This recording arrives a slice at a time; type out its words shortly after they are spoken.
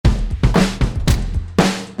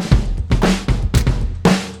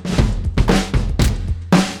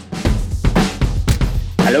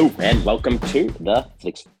Hello and welcome to the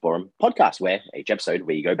Flicks Forum podcast, where each episode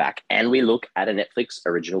we go back and we look at a Netflix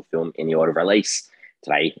original film in the order of release.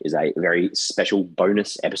 Today is a very special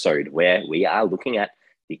bonus episode where we are looking at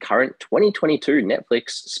the current 2022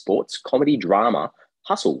 Netflix sports comedy drama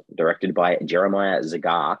Hustle, directed by Jeremiah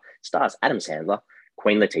Zagar, stars Adam Sandler,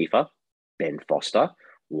 Queen Latifah, Ben Foster,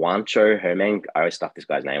 Juancho Hernan, I always stuff this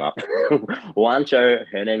guy's name up, Juancho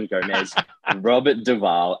Hernan Gomez, Robert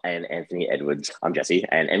Duvall, and Anthony Edwards. I'm Jesse,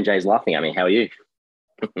 and MJ's laughing at me. How are you?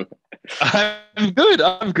 I'm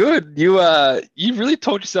good. You really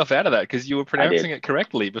talked yourself out of that because you were pronouncing it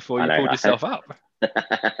correctly before you pulled yourself up.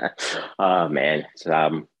 Oh man, it's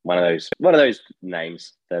one of those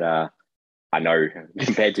names that I know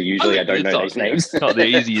compared to usually I don't know these names. It's not the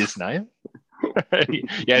easiest name.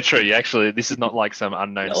 Yeah, true. This is not like some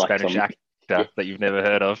unknown Spanish actor that you've never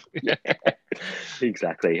heard of. Yeah,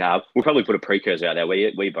 exactly. We'll probably put a precursor out there.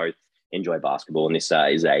 We both enjoy basketball, and this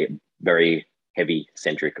is a very heavy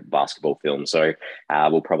centric basketball film. So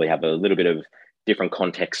we'll probably have a little bit of different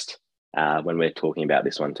context when we're talking about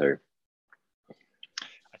this one too.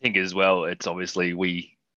 I think as well, it's obviously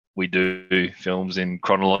we do films in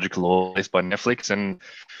chronological order by Netflix, and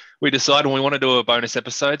we decide when we want to do a bonus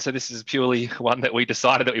episode. So this is purely one that we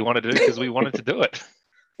decided that we want to do because we wanted to do it.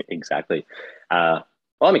 Exactly. Well,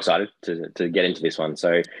 I'm excited to get into this one.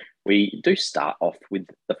 So we do start off with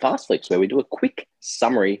the Fast Flicks, where we do a quick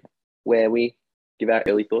summary where we give our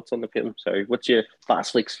early thoughts on the film. So what's your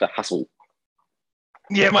Fast Flicks for Hustle?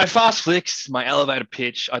 Yeah, my Fast Flicks, my elevator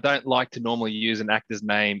pitch. I don't like to normally use an actor's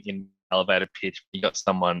name in elevator pitch. You got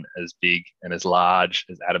someone as big and as large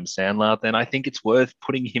as Adam Sandler, then I think it's worth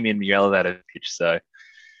putting him in the elevator pitch. So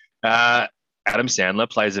Adam Sandler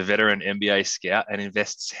plays a veteran NBA scout and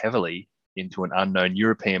invests heavily into an unknown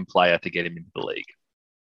European player to get him into the league.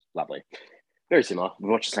 Lovely. Very similar. We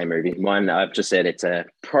watched the same movie. Mine, I've just said it's a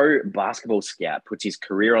pro basketball scout puts his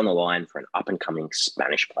career on the line for an up-and-coming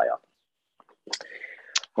Spanish player.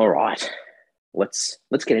 All right. Let's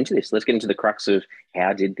get into this. Let's get into the crux of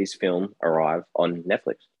how did this film arrive on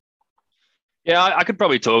Netflix? Yeah, I could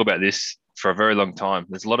probably talk about this for a very long time.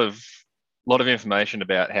 There's a lot of information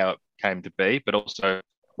about how it came to be, but also a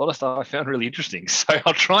lot of stuff I found really interesting. So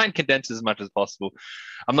I'll try and condense as much as possible.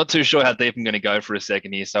 I'm not too sure how deep I'm going to go for a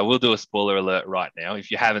second here, so we'll do a spoiler alert right now.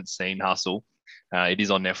 If you haven't seen Hustle, it is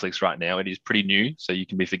on Netflix right now. It is pretty new, so you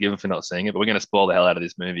can be forgiven for not seeing it, but we're going to spoil the hell out of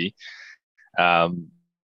this movie.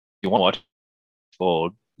 You want to watch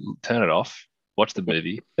or turn it off, watch the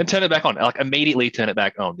movie, then turn it back on. Like immediately turn it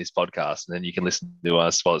back on this podcast, and then you can listen to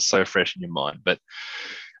us while it's so fresh in your mind. But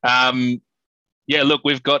yeah, look,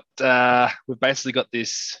 we've basically got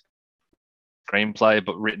this screenplay,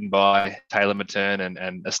 but written by Taylor Matern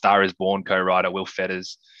and A Star Is Born co-writer Will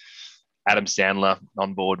Fetters. Adam Sandler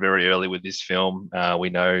on board very early with this film.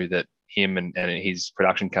 We know that him and his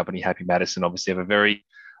production company Happy Madison obviously have a very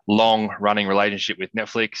long-running relationship with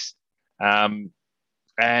Netflix.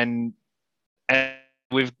 And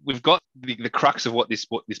we've got the crux of what this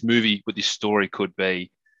story could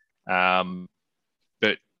be,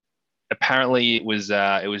 but apparently it was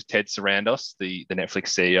Ted Sarandos, the Netflix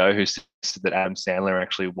CEO, who said that Adam Sandler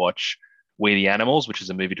actually watched We the Animals, which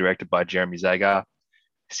is a movie directed by Jeremy Zagar.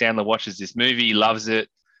 Sandler watches this movie, loves it,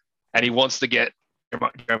 and he wants to get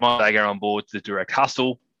Jeremiah Zagar on board to direct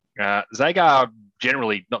Hustle. Zagar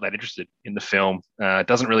generally not that interested in the film.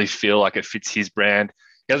 Doesn't really feel like it fits his brand.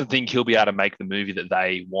 He doesn't think he'll be able to make the movie that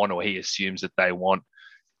they want, or he assumes that they want.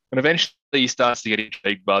 And eventually he starts to get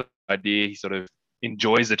intrigued by the idea. He sort of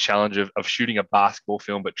enjoys the challenge of shooting a basketball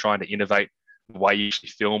film, but trying to innovate the way you actually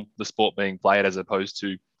film the sport being played, as opposed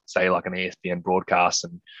to, say, like an ESPN broadcast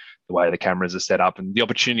and the way the cameras are set up and the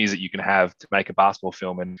opportunities that you can have to make a basketball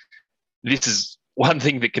film. And this is one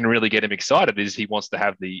thing that can really get him excited, is he wants to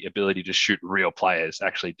have the ability to shoot real players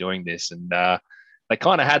actually doing this. And they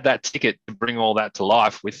kind of had that ticket to bring all that to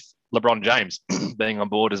life with LeBron James being on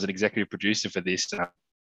board as an executive producer for this.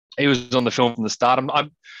 He was on the film from the start.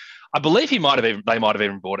 I believe they might have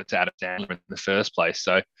even brought it to Adam Sandler in the first place.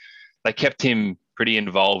 So they kept him pretty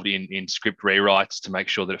involved in script rewrites to make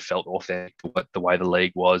sure that it felt authentic to the way the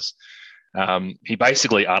league was. He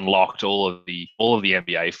basically unlocked all of the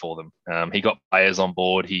NBA for them. He got players on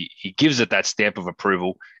board. He gives it that stamp of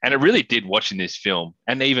approval, and it really did, watching this film,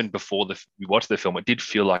 and even before we watched the film, it did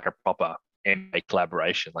feel like a proper NBA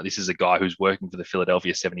collaboration. Like, this is a guy who's working for the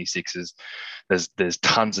Philadelphia 76ers. There's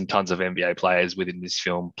tons and tons of NBA players within this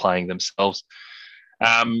film playing themselves,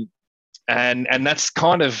 and that's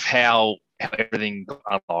kind of how how everything got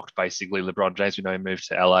unlocked. Basically, LeBron James, we know, he moved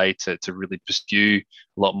to LA to really pursue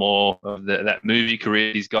a lot more of that movie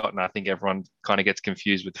career he's got. And I think everyone kind of gets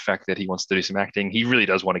confused with the fact that he wants to do some acting. He really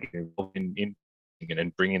does want to get involved in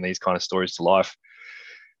and bringing these kind of stories to life.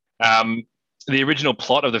 The original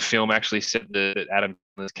plot of the film actually said that Adam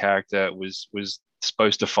Sandler's character was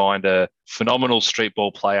supposed to find a phenomenal street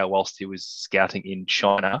ball player whilst he was scouting in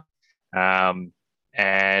China,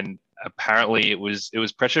 and apparently it was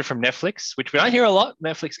pressure from Netflix, which we don't hear a lot.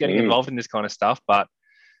 Netflix getting involved in this kind of stuff, but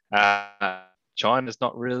China's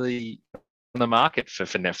not really on the market for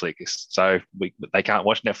Netflix, so they can't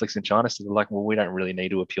watch Netflix in China. So they're like, well, we don't really need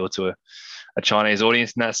to appeal to a Chinese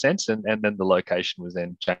audience in that sense. And then the location was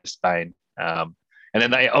then changed to Spain. And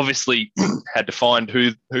then they obviously had to find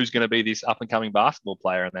who's going to be this up and coming basketball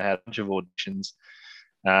player, and they had a bunch of auditions.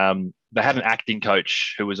 They had an acting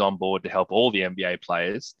coach who was on board to help all the NBA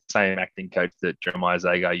players, same acting coach that Jeremiah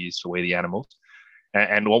Zagar used for We the Animals.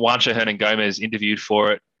 And Juancho Hernangomez interviewed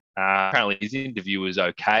for it. Apparently his interview was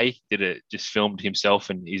okay. Just filmed himself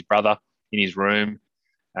and his brother in his room.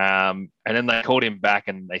 And then they called him back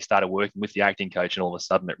and they started working with the acting coach, and all of a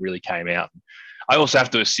sudden it really came out. I also have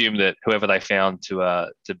to assume that whoever they found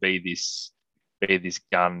to be this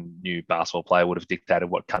new basketball player would have dictated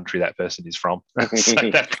what country that person is from. So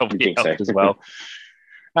that probably helped as well.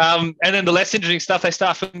 And then the less interesting stuff, they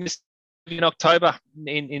start filming this in October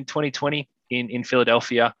in 2020 in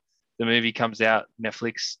Philadelphia. The movie comes out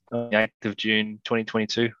Netflix on the 8th of June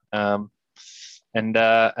 2022. And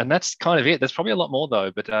that's kind of it. There's probably a lot more though,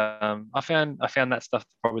 but I found that stuff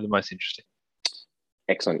probably the most interesting.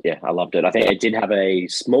 Excellent. Yeah, I loved it. I think it did have a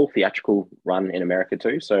small theatrical run in America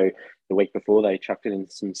too. So the week before they chucked it in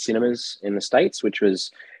some cinemas in the States, which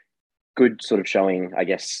was good, sort of showing, I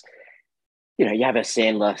guess, you have a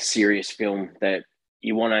Sandler serious film that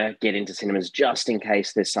you want to get into cinemas just in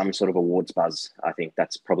case there's some sort of awards buzz. I think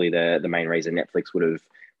that's probably the main reason Netflix would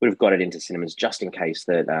have got it into cinemas, just in case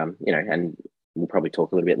that, and we'll probably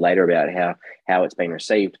talk a little bit later about how it's been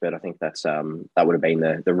received, but I think that would have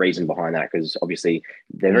been the reason behind that, because obviously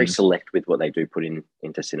they're very select with what they do put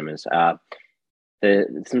into cinemas.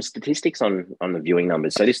 Some statistics on the viewing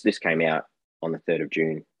numbers. So this came out on the 3rd of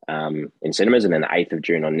June in cinemas, and then the 8th of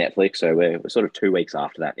June on Netflix. So we're sort of 2 weeks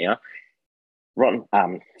after that now.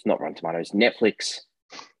 It's not Rotten Tomatoes. Netflix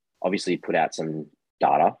obviously put out some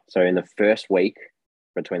data. So in the first week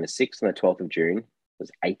between the 6th and the 12th of June,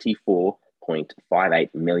 was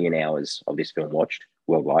 84.58 million hours of this film watched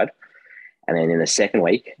worldwide. And then in the second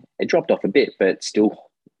week, it dropped off a bit, but still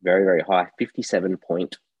very, very high,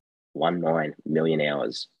 57.19 million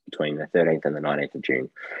hours between the 13th and the 19th of June.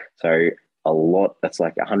 So a lot, that's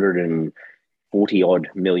like 140 odd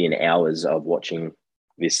million hours of watching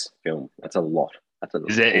this film. That's a lot.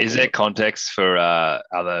 Is there context for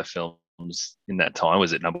other films in that time?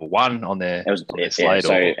 Was it number one on their slate?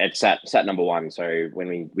 So it sat number one. So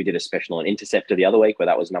when we did a special on Interceptor the other week, where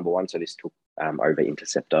that was number one, so this took over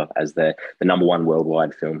Interceptor as the number one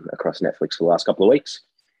worldwide film across Netflix for the last couple of weeks.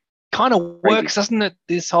 Kind of works, doesn't it?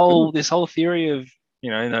 This whole theory of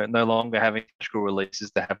no longer having theatrical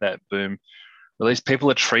releases to have that boom release.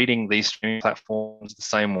 People are treating these streaming platforms the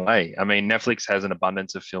same way. I mean, Netflix has an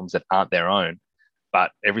abundance of films that aren't their own,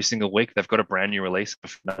 but every single week they've got a brand new release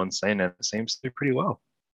if no one's seen it. It seems to do pretty well.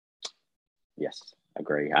 Yes, I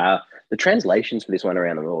agree. The translations for this one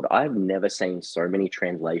around the world, I've never seen so many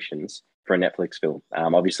translations for a Netflix film.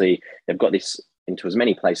 Obviously, they've got this into as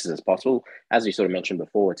many places as possible. As you sort of mentioned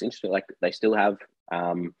before, it's interesting, like they still have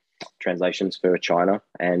translations for China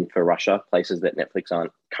and for Russia, places that Netflix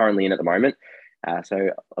aren't currently in at the moment. So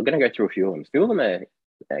I'm going to go through a few of them. A few of them are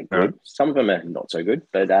good. Right. Some of them are not so good,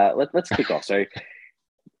 but let's kick off. So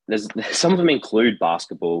there's some of them include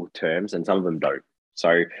basketball terms and some of them don't.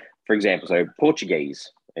 So, for example,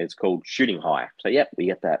 Portuguese, it's called shooting high. So, yep, we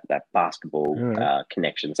get that basketball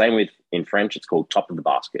connection. Same with in French, it's called top of the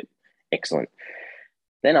basket. Excellent.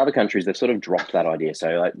 Then other countries, they've sort of dropped that idea.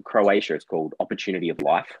 So, like Croatia, it's called opportunity of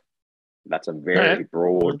life. That's a very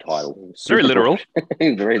broad title. Very literal.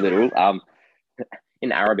 Very literal.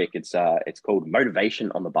 In Arabic, it's called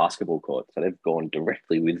motivation on the basketball court. So they've gone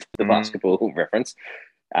directly with the basketball reference.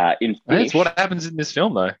 In Finnish, that's what happens in this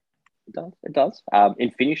film, though. It does.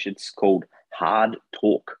 In Finnish, it's called hard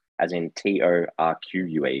talk, as in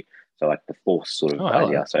TORQUE. So like the force sort of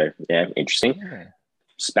idea. So yeah, interesting. Yeah.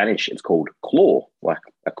 Spanish, it's called claw, like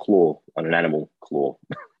a claw on an animal claw.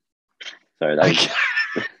 So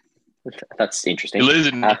that's interesting. You're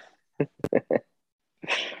losing.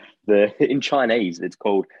 In Chinese, it's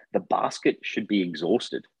called the basket should be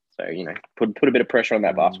exhausted. So, put a bit of pressure on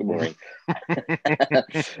that basketball ring.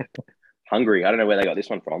 Hungary. I don't know where they got this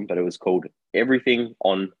one from, but it was called Everything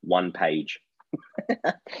on One Page.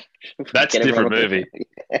 That's a different movie.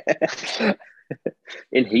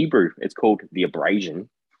 In Hebrew, it's called The Abrasion.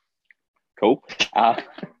 Cool.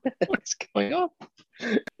 What's going on?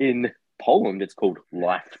 In Poland, it's called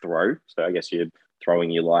Life Throw. So I guess you're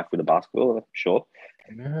throwing your life with a basketball, sure.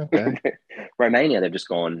 Okay. Romania, they've just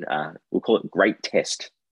gone, we'll call it Great Test.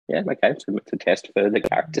 Yeah, okay, it's a test for the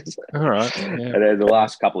characters. All right. Yeah. And then the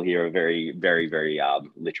last couple here are very, very, very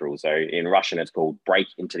literal. So in Russian, it's called Break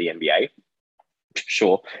into the NBA.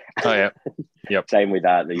 Sure. Oh, yeah. Yep. Same with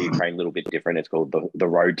the Ukraine, a little bit different. It's called the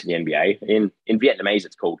Road to the NBA. In Vietnamese,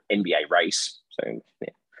 it's called NBA Race. So yeah,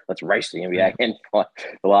 let's race to the NBA. And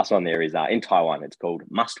the last one there is in Taiwan, it's called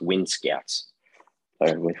Must Win Scouts.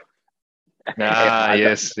 So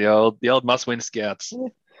yes, the old Must Win Scouts.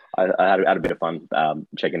 I had a bit of fun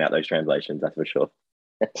checking out those translations, that's for sure.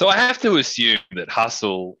 So I have to assume that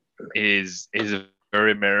hustle is a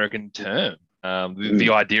very American term. The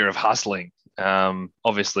idea of hustling,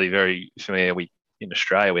 obviously very familiar. In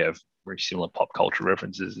Australia, we have very similar pop culture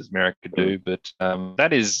references as America do, but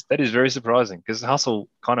that is very surprising because hustle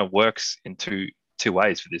kind of works in two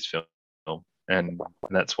ways for this film, and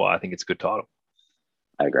that's why I think it's a good title.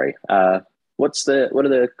 I agree. What are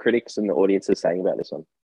the critics and the audiences saying about this one?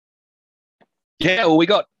 Yeah, well, we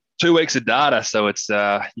got 2 weeks of data, so it's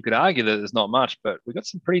you could argue that there's not much, but we got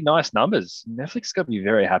some pretty nice numbers. Netflix got to be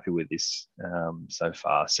very happy with this so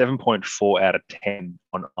far. 7.4 out of 10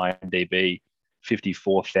 on IMDb,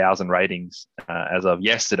 54,000 ratings as of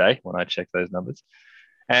yesterday when I checked those numbers,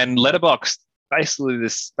 and Letterboxd basically the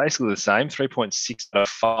same, 3.6 out of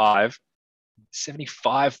 5,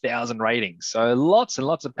 75,000 ratings. So lots and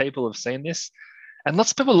lots of people have seen this, and lots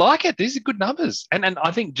of people like it. These are good numbers, and I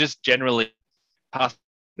think just generally. Past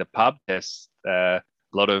the pub test, a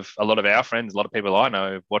lot of our friends, a lot of people I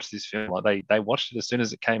know have watched this film. Like they watched it as soon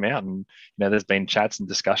as it came out, and there's been chats and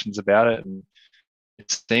discussions about it, and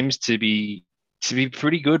it seems to be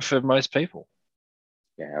pretty good for most people.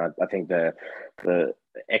 Yeah, I think the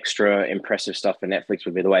extra impressive stuff for Netflix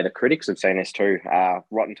would be the way the critics have seen this too.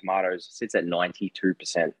 Rotten Tomatoes sits at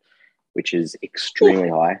 92%, which is extremely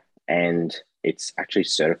high, and it's actually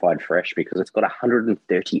certified fresh because it's got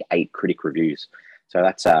 138 critic reviews. So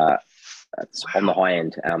that's wow. On the high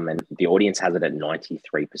end, and the audience has it at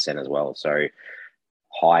 93% as well. So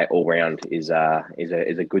high all round is a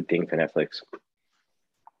good thing for Netflix.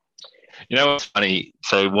 You know what's funny?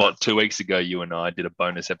 So 2 weeks ago, you and I did a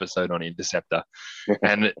bonus episode on Interceptor,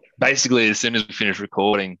 and basically as soon as we finished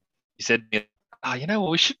recording, you said, "Oh, you know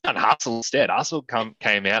what? We should have done Hustle instead. Hustle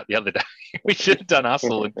came out the other day. We should have done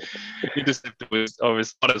Hustle." And Interceptor was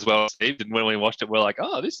obviously not as well received. And when we watched it, we're like,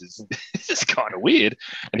 "Oh, this is kind of weird."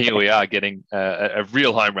 And here we are getting a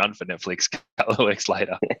real home run for Netflix a couple of weeks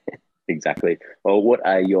later. Exactly. Well, what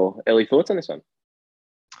are your early thoughts on this one?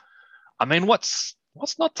 I mean, what's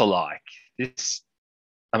not to like? This,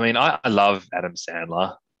 I mean, I love Adam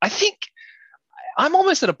Sandler. I think I'm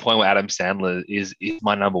almost at a point where Adam Sandler is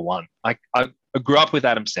my number one. I grew up with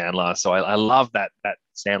Adam Sandler, so I love that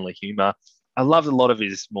Sandler humor. I love a lot of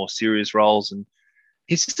his more serious roles, and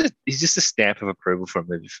he's just a stamp of approval for a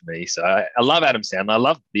movie for me. So I love Adam Sandler. I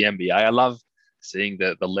love the NBA. I love seeing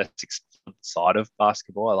the less explored side of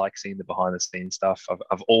basketball. I like seeing the behind the scenes stuff.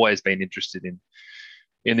 I've always been interested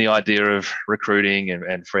in the idea of recruiting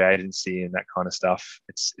and free agency and that kind of stuff.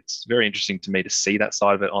 It's very interesting to me to see that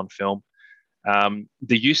side of it on film.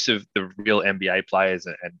 The use of the real NBA players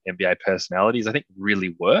and NBA personalities, I think,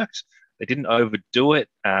 really worked. They didn't overdo it.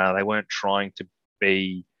 They weren't trying to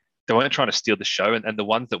steal the show, and the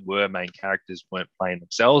ones that were main characters weren't playing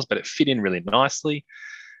themselves, but it fit in really nicely.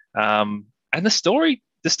 And the story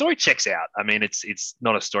checks out. I mean, it's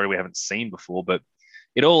not a story we haven't seen before, but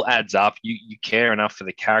it all adds up. You care enough for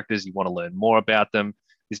the characters. You want to learn more about them.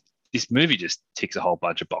 This movie just ticks a whole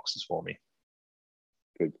bunch of boxes for me.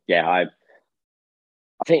 Good. Yeah, I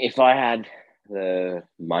think if I had the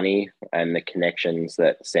money and the connections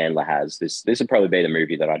that Sandler has, this would probably be the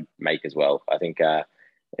movie that I'd make as well. I think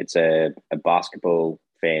it's a basketball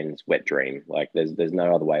fan's wet dream. Like there's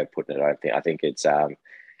no other way of putting it. I think it's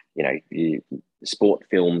sport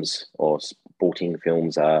films or sporting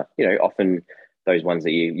films are often those ones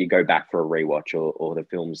that you go back for a rewatch, or the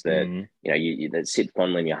films that you that sit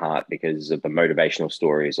fondly in your heart because of the motivational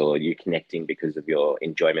stories, or you connecting because of your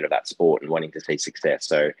enjoyment of that sport and wanting to see success.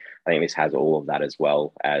 So I think this has all of that, as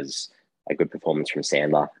well as a good performance from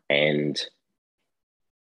Sandler. And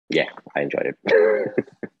yeah, I enjoyed it.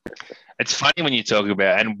 It's funny when you talk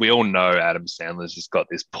about, and we all know Adam Sandler's just got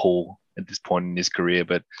this pull at this point in his career,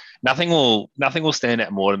 but nothing will stand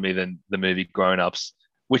out more to me than the movie Grown Ups,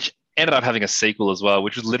 which ended up having a sequel as well,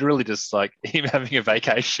 which was literally just like him having a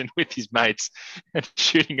vacation with his mates and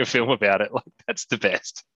shooting a film about it. Like, that's the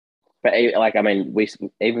best. But like, I mean,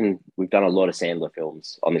 we've done a lot of Sandler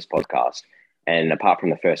films on this podcast, and apart from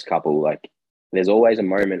the first couple, like, there's always a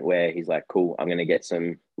moment where he's like, "Cool, I'm going to get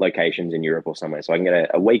some locations in Europe or somewhere, so I can get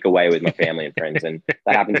a week away with my family and friends." And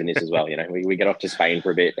that happens in this as well. You know, we get off to Spain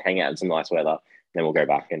for a bit, hang out in some nice weather, then we'll go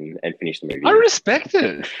back and finish the movie. I respect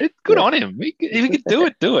it. It's good on him. If he could do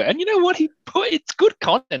it, do it. And you know what? It's good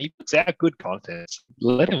content. He puts out good content.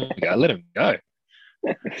 Let him go. Let him go.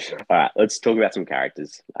 All right, let's talk about some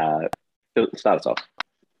characters. Start us off.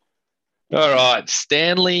 All right,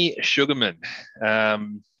 Stanley Sugarman.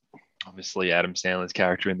 Obviously, Adam Sandler's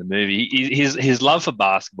character in the movie. His love for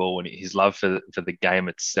basketball and his love for the game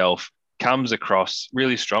itself comes across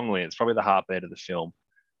really strongly. It's probably the heartbeat of the film.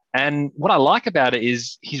 And what I like about it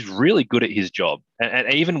is he's really good at his job.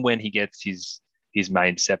 And even when he gets his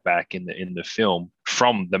main setback in the film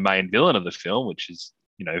from the main villain of the film, which is,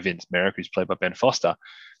 you know, Vince Merrick, who's played by Ben Foster,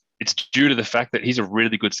 it's due to the fact that he's a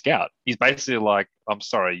really good scout. He's basically like, I'm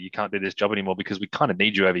sorry, you can't do this job anymore because we kind of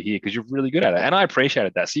need you over here because you're really good at it. And I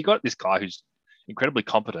appreciated that. So you got this guy who's incredibly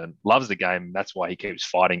competent, loves the game. That's why he keeps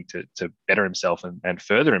fighting to better himself and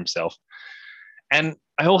further himself. And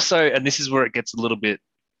I also, and this is where it gets a little bit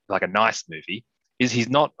like a nice movie, is he's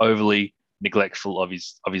not overly neglectful of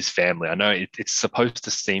his family. I know it's supposed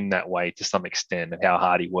to seem that way to some extent of how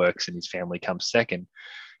hard he works and his family comes second,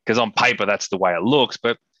 because on paper that's the way it looks.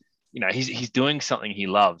 But you know, he's doing something he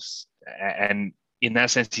loves, and in that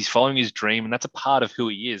sense, he's following his dream, and that's a part of who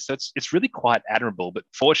he is. So it's really quite admirable. But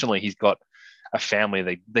fortunately, he's got a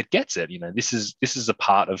family that gets it. You know, this is a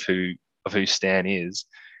part of who Stan is,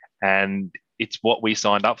 and it's what we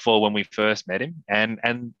signed up for when we first met him,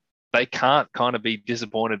 and they can't kind of be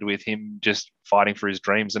disappointed with him just fighting for his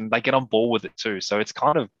dreams, and they get on board with it too. So it's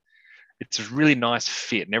a really nice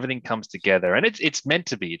fit, and everything comes together, and it's meant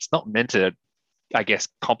to be. It's not meant to, I guess,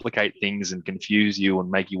 complicate things and confuse you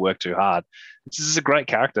and make you work too hard. This is a great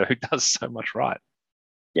character who does so much right.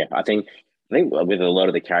 Yeah, I think with a lot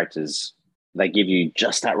of the characters, they give you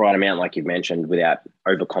just that right amount, like you've mentioned, without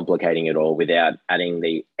overcomplicating it all, without adding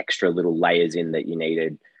the extra little layers in that you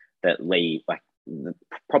needed that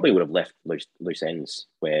probably would have left loose ends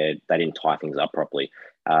where they didn't tie things up properly.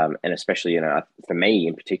 And especially, you know, for me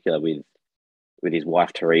in particular with his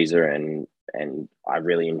wife, Teresa, and I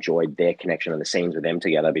really enjoyed their connection and the scenes with them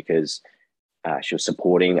together because she was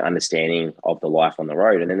supporting, understanding of the life on the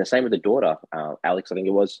road. And then the same with the daughter, Alex, I think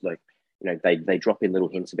it was, like, you know, they drop in little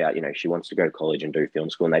hints about, you know, she wants to go to college and do film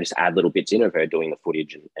school, and they just add little bits in of her doing the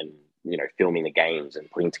footage and you know, filming the games and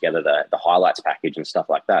putting together the highlights package and stuff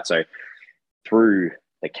like that. So through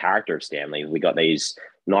the character of Stanley, we got these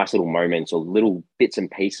nice little moments or little bits and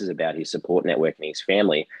pieces about his support network and his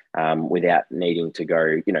family, without needing to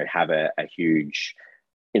go, you know, have a huge,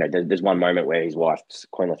 you know, there's one moment where his wife,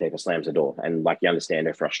 Queen Latifah, slams the door, and like you understand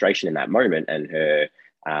her frustration in that moment and her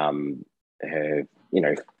you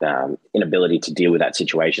know, inability to deal with that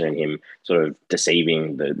situation and him sort of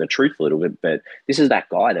deceiving the truth a little bit. But this is that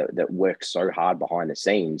guy that works so hard behind the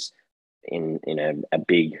scenes in a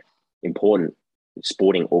big, important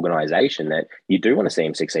sporting organization that you do want to see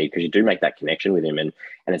him succeed because you do make that connection with him. And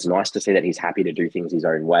it's nice to see that he's happy to do things his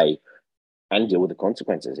own way and deal with the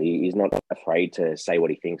consequences. He's not afraid to say what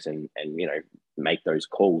he thinks and you know, make those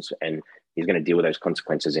calls, and he's going to deal with those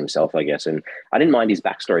consequences himself, I guess. And I didn't mind his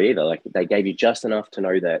backstory either. Like, they gave you just enough to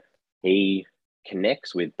know that he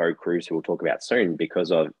connects with Bo Cruz, who we'll talk about soon, because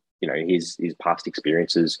of, you know, his past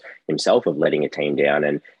experiences himself of letting a team down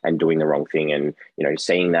and doing the wrong thing, and, you know,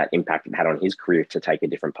 seeing that impact it had on his career to take a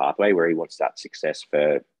different pathway where he wants that success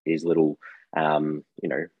for his little, you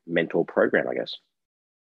know, mentor program, I guess.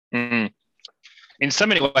 Mm. In so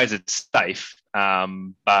many ways, it's safe,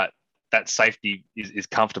 but that safety is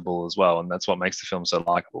comfortable as well, and that's what makes the film so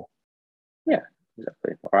likable. Yeah,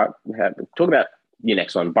 exactly. All right, talk about your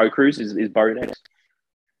next one. Bo Cruz, is Bo next?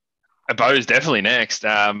 Bo's definitely next.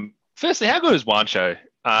 Firstly, how good is Juancho?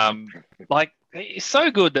 Like, he's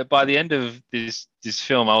so good that by the end of this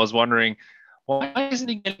film, I was wondering, why isn't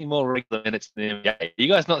he getting more regular minutes than the NBA? Are you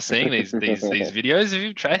guys not seeing these videos of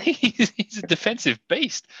him training? He's a defensive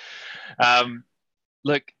beast.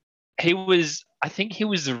 Look, I think he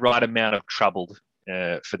was the right amount of troubled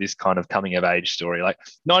for this kind of coming of age story. Like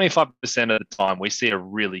 95% of the time, we see a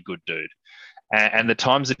really good dude. And the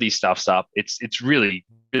times that he stuffs up, it's really,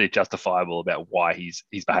 really justifiable about why he's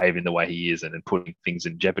behaving the way he is and putting things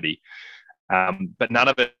in jeopardy. But none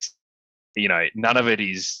of it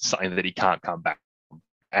is something that he can't come back from.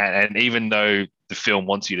 And even though the film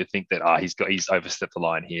wants you to think that he's overstepped the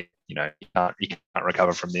line here, he can't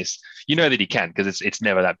recover from this. You know that he can, because it's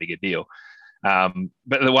never that big a deal.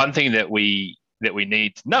 But the one thing that we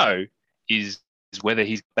need to know is whether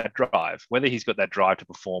he's got that drive to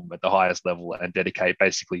perform at the highest level and dedicate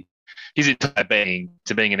basically his entire being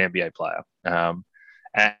to being an NBA player.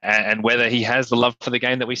 And whether he has the love for the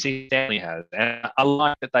game that we see Stanley has. And I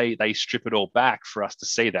like that they strip it all back for us to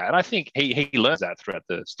see that. And I think he learns that throughout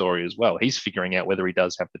the story as well. He's figuring out whether he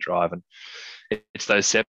does have the drive. And it's those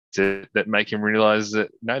steps that make him realize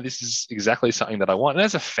that, no, this is exactly something that I want. And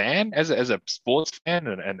as a fan, as a sports fan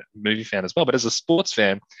and movie fan as well, but as a sports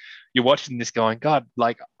fan, you're watching this going, God,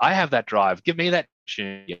 like, I have that drive. Give me that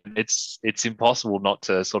opportunity. It's impossible not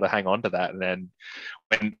to sort of hang on to that. And then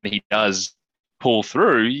when he does pull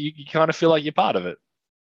through, you kind of feel like you're part of it.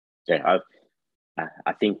 Yeah,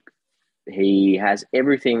 I think he has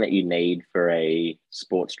everything that you need for a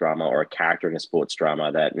sports drama, or a character in a sports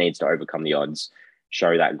drama that needs to overcome the odds,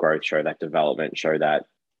 show that growth, show that development, show that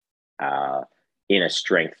inner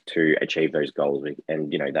strength to achieve those goals.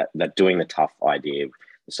 And, that doing the tough idea,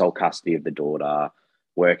 the sole custody of the daughter,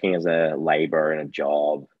 working as a laborer in a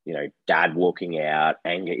job, dad walking out,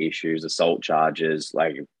 anger issues, assault charges.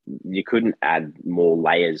 Like, you couldn't add more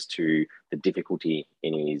layers to the difficulty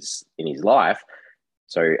in his life.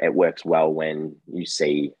 So it works well when you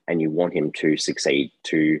see and you want him to succeed,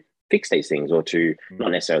 to fix these things, or to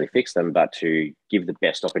not necessarily fix them, but to give the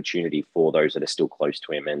best opportunity for those that are still close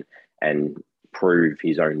to him and prove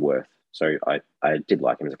his own worth. So I did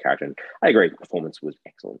like him as a character, and I agree, the performance was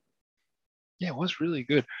excellent. Yeah, it was really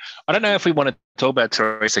good. I don't know if we want to talk about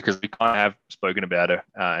Teresa, because we kind of have spoken about her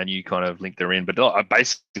and you kind of linked her in. But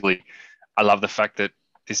basically, I love the fact that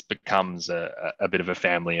this becomes a bit of a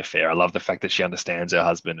family affair. I love the fact that she understands her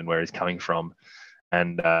husband and where he's coming from.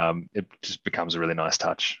 And it just becomes a really nice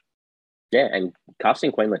touch. Yeah, and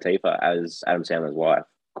casting Queen Latifah as Adam Sandler's wife,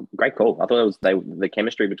 great call. I thought the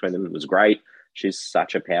chemistry between them was great. She's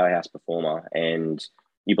such a powerhouse performer, and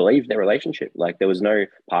you believe their relationship. Like, there was no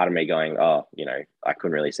part of me going, oh, I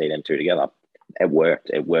couldn't really see them two together. It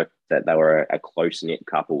worked. It worked that they were a close-knit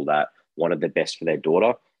couple that wanted the best for their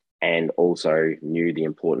daughter, and also knew the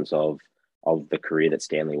importance of the career that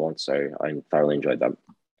Stanley wants. So I thoroughly enjoyed that.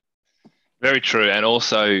 Very true. And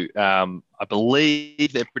also, I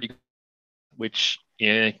believe they're pretty, which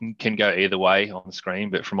can go either way on the screen,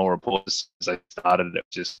 but from all reports, as they started, it was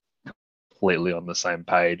just completely on the same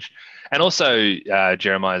page. And also,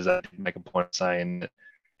 Jeremiah did make a point of saying that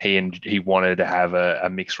he wanted to have a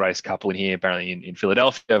mixed race couple in here. Apparently in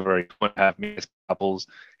Philadelphia, very want to have mixed couples.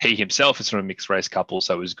 He himself is from a mixed race couple,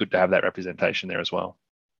 so it was good to have that representation there as well.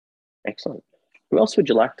 Excellent. Who else would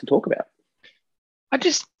you like to talk about?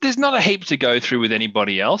 There's not a heap to go through with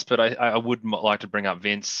anybody else, but I would like to bring up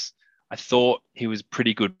Vince. I thought he was a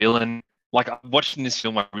pretty good villain. Like, watching this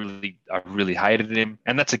film, I really hated him.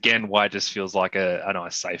 And that's, again, why it just feels like a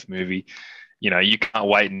nice, safe movie. You can't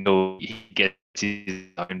wait until he gets his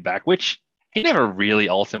own back, which he never really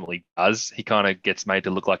ultimately does. He kind of gets made to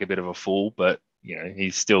look like a bit of a fool, but, he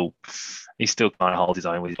still kind of holds his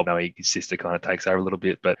own with his sister kind of takes over a little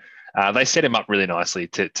bit. But they set him up really nicely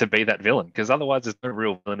to be that villain, because otherwise there's no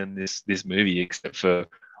real villain in this movie except for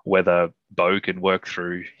whether Bo can work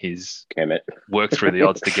through the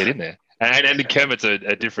odds to get in there. And Kermit's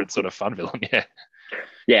a different sort of fun villain, yeah.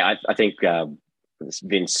 Yeah, I think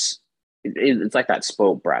Vince, it's like that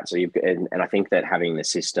spoiled brat. So and I think that having the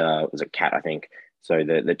sister was a cat, I think. So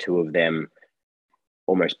the two of them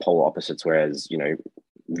almost polar opposites, whereas,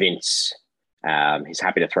 Vince, he's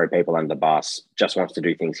happy to throw people under the bus, just wants to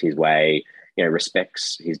do things his way,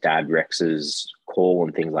 respects his dad Rex's call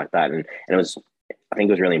and things like that. And I think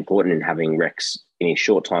it was really important in having Rex in his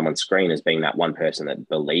short time on screen as being that one person that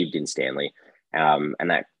believed in Stanley, and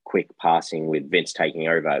that quick passing with Vince taking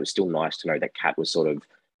over. It was still nice to know that Kat was sort of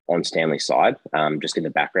on Stanley's side, just in the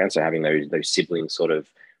background. So having those siblings sort of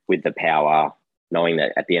with the power, knowing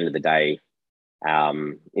that at the end of the day,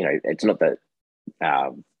 it's not that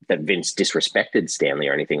that Vince disrespected Stanley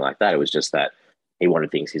or anything like that. It was just that he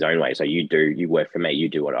wanted things his own way. So you work for me, you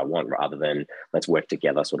do what I want, rather than let's work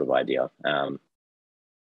together sort of idea.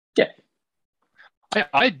 Yeah.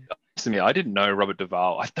 I didn't know Robert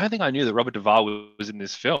Duvall. I don't think I knew that Robert Duvall was in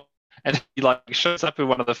this film. And he shows up in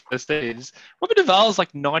one of the first scenes. Robert Duvall is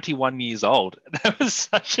 91 years old. That was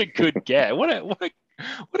such a good get. What a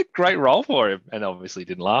great role for him. And obviously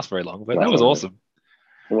didn't last very long, but that was awesome.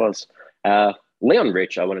 It was. Leon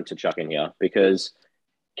Rich, I wanted to chuck in here because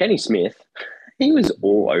Kenny Smith, he was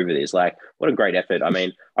all over this. What a great effort. I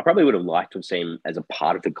mean, I probably would have liked to have seen him as a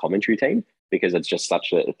part of the commentary team, because it's just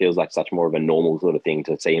it feels like such more of a normal sort of thing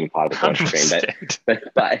to see him part of the first stream.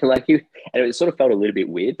 100%. But like and it sort of felt a little bit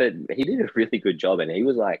weird, but he did a really good job, and he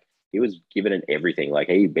was giving it everything. Like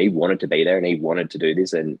he wanted to be there and he wanted to do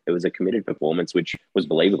this, and it was a committed performance, which was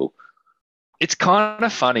believable. It's kind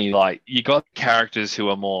of funny. Like you got characters who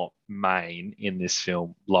are more main in this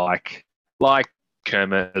film, like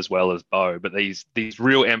Kermit as well as Bo, but these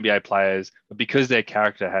real NBA players, because their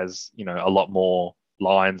character has a lot more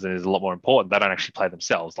lines and is a lot more important, they don't actually play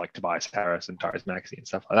themselves, like Tobias Harris and Tyrese Maxey and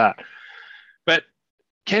stuff like that. But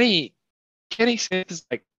Kenny Smith is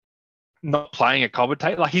like not playing a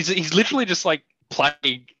commentator. Like he's literally just like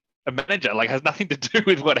playing a manager. Like has nothing to do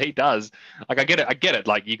with what he does. Like I get it.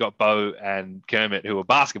 Like you got Bo and Kermit who are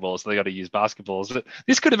basketballs, so they got to use basketballs. But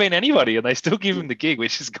this could have been anybody, and they still give him the gig,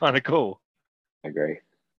 which is kind of cool. I agree.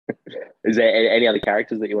 Is there any other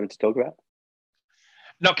characters that you wanted to talk about?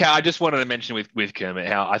 No, Cal, I just wanted to mention with Kermit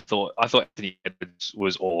how I thought Anthony Edwards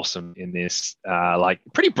was awesome in this. Like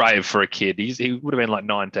pretty brave for a kid. He would have been like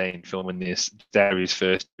 19 filming this, his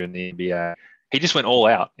first year in the NBA. He just went all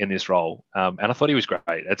out in this role, and I thought he was great.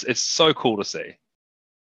 It's so cool to see.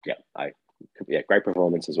 Yeah, great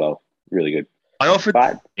performance as well. Really good. I offered,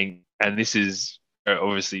 and this is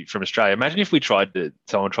obviously from Australia. Imagine if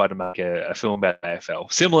someone tried to make a film about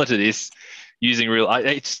AFL similar to this, using real.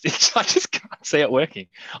 I just can't see it working.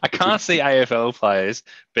 I can't see AFL players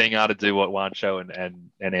being able to do what Juancho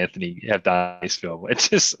and Anthony have done in this film. We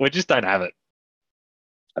just don't have it.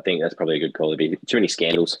 I think that's probably a good call. There'd be too many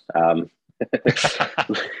scandals.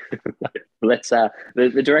 Let's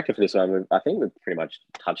the director for this one, I think we've pretty much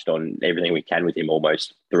touched on everything we can with him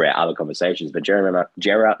almost throughout other conversations. But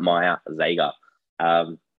Jeremiah Zager,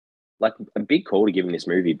 like a big call to give him this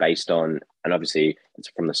movie based on, and obviously it's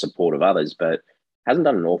from the support of others, but hasn't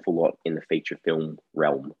done an awful lot in the feature film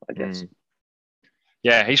realm, I guess.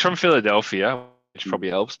 Yeah, he's from Philadelphia, which probably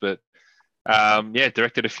helps. But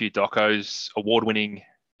directed a few docos, award-winning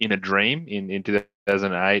In a Dream in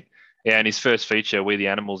 2008. Yeah, and his first feature, We the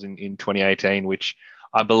Animals, in 2018, which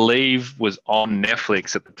I believe was on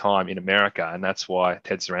Netflix at the time in America, and that's why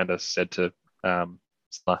Ted Sarandos said to,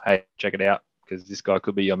 hey, check it out, because this guy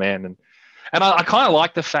could be your man. And I kind of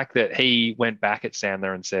like the fact that he went back at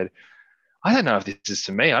Sandler and said, I don't know if this is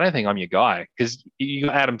to me. I don't think I'm your guy, because you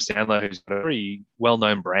got Adam Sandler, who's got a very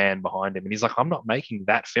well-known brand behind him, and he's like, I'm not making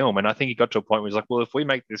that film. And I think he got to a point where he's like, well, if we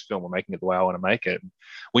make this film, we're making it the way I want to make it. And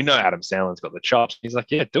we know Adam Sandler's got the chops. He's like,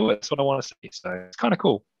 yeah, do it. That's what I want to see. So it's kind of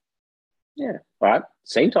cool. Yeah. All right.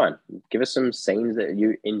 Scene time. Give us some scenes that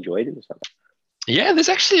you enjoyed in this one. Yeah, there's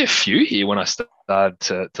actually a few here when I started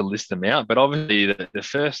to list them out. But obviously, the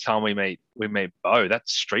first time we meet Bo, that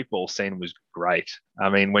street ball scene was great. I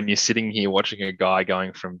mean, when you're sitting here watching a guy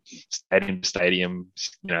going from stadium to stadium,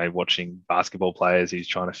 watching basketball players who's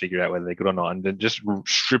trying to figure out whether they're good or not, and then just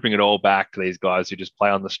stripping it all back to these guys who just play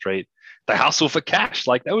on the street, they hustle for cash.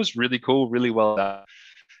 Like that was really cool, really well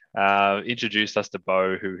done. Introduced us to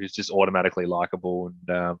Bo, who's just automatically likable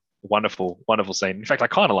and. Wonderful scene. In fact, I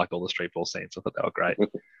kind of liked all the street ball scenes. I thought they were great.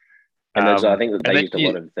 And I think that they used a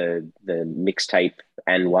lot of the mixtape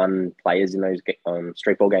and one players in those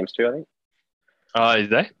street ball games too, I think. Oh, is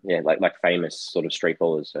they? Yeah, like famous sort of street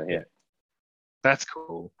ballers. So yeah. That's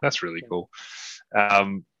cool. That's really cool.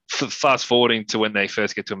 Fast forwarding to when they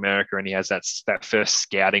first get to America and he has that first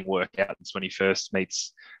scouting workout. That's when he first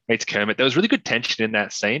meets Kermit. There was really good tension in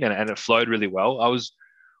that scene and it flowed really well. I was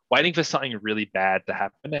waiting for something really bad to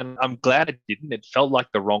happen, and I'm glad it didn't. It felt like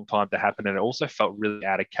the wrong time to happen, and it also felt really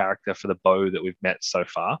out of character for the Bo that we've met so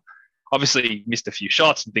far. Obviously, he missed a few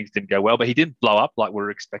shots and things didn't go well, but he didn't blow up like we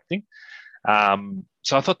were expecting.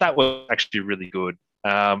 So I thought that was actually really good.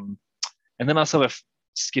 And then I sort of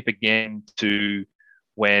skip again to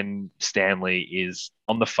when Stanley is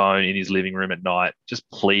on the phone in his living room at night, just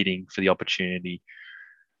pleading for the opportunity,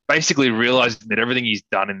 basically realizing that everything he's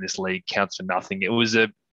done in this league counts for nothing. It was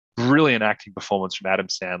a brilliant acting performance from Adam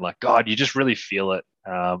Sandler. God, you just really feel it.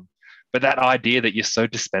 But that idea that you're so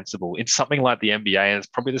dispensable in something like the NBA, and it's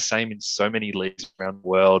probably the same in so many leagues around the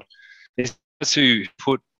world, there's guys who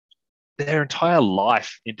put their entire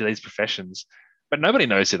life into these professions, but nobody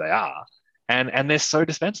knows who they are. And they're so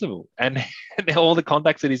dispensable. And all the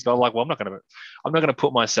contacts that he's got, like, well, I'm not going to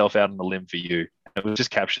put myself out on a limb for you. It was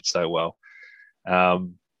just captured so well.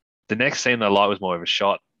 The next scene that I liked was more of a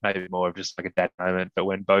shot, maybe more of just like a dad moment. But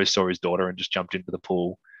when Bo saw his daughter and just jumped into the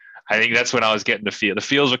pool, I think that's when I was getting the feel. The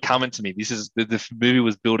feels were coming to me. The movie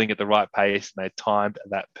was building at the right pace, and they timed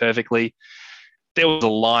that perfectly. There was a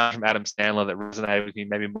line from Adam Sandler that resonated with me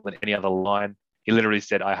maybe more than any other line. He literally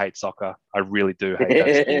said, "I hate soccer. I really do hate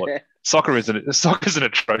that sport. Soccer's an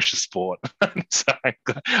atrocious sport." So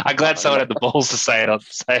I'm glad someone had the balls to say it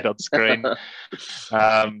on screen.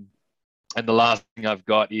 And the last thing I've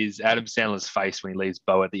got is Adam Sandler's face when he leaves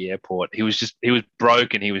Bo at the airport. He was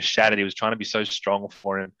broken. He was shattered. He was trying to be so strong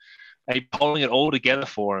for him. And he pulling it all together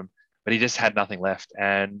for him, but he just had nothing left.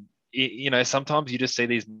 And, sometimes you just see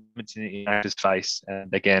these moments in an actor's face.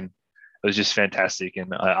 And again, it was just fantastic.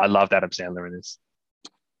 And I loved Adam Sandler in this.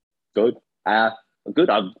 Good. Good.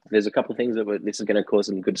 There's a couple of things this is going to cause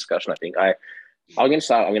some good discussion, I think. I'm going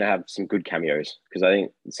to have some good cameos because I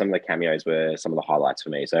think some of the cameos were some of the highlights for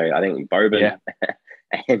me. So I think Boban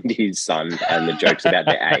and his son and the jokes about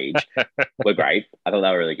their age were great. I thought they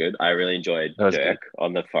were really good. I really enjoyed Dirk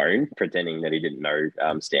on the phone pretending that he didn't know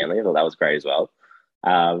Stanley. I thought that was great as well.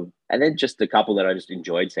 And then just a couple that I just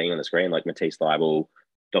enjoyed seeing on the screen, like Matisse Thybulle,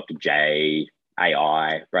 Dr. J,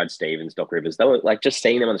 AI, Brad Stevens, Doc Rivers. They were like just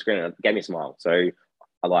seeing them on the screen and it gave me a smile. So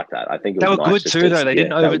I like that. I think it was they were nice good too, though. They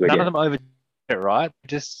didn't over. None of them over. Right,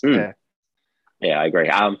 just yeah, I agree.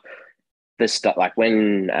 This stuff like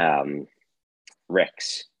when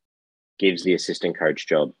Rex gives the assistant coach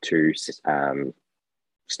job to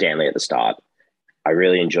Stanley at the start, I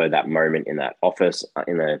really enjoyed that moment in that office,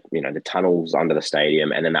 in the tunnels under the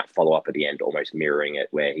stadium, and then that follow up at the end, almost mirroring it,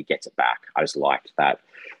 where he gets it back. I just liked that.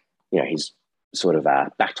 He's sort of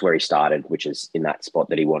back to where he started, which is in that spot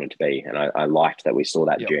that he wanted to be, and I liked that we saw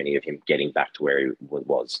that journey of him getting back to where he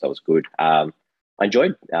was. That was good. I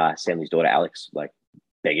enjoyed Stanley's daughter Alex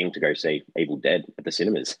begging to go see Evil Dead at the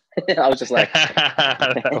cinemas. I was just like,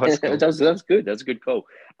 that was cool. that was good. That's a good call.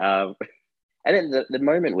 And then the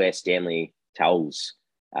moment where Stanley tells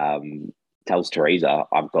Teresa,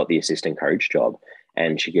 "I've got the assistant coach job,"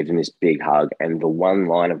 and she gives him this big hug. And the one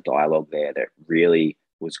line of dialogue there that really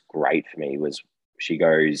was great for me was he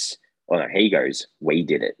goes, "We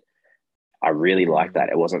did it." I really liked that.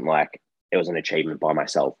 It wasn't like it was an achievement by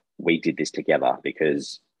myself. We did this together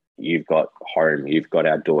because you've got home, you've got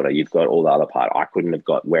our daughter, you've got all the other part. I couldn't have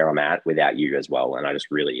got where I'm at without you as well. And I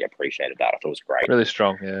just really appreciated that. I thought it was great. Really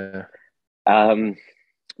strong, yeah.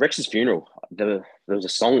 Rex's funeral, there was a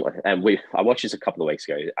song, and I watched this a couple of weeks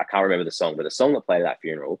ago. I can't remember the song, but the song that played at that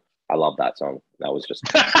funeral, I love that song. That was just...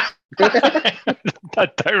 I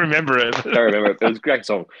don't remember it. I don't remember it. It was a great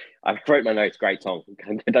song. I wrote my notes, great song.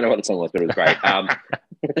 I don't know what the song was, but it was great.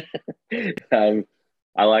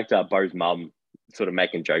 I liked Bo's mum sort of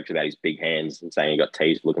making jokes about his big hands and saying he got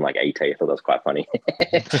teased looking like ET. I thought that was quite funny.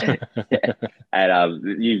 And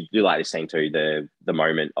you like this scene too, the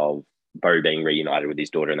moment of Bo being reunited with his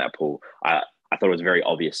daughter in that pool. I thought it was a very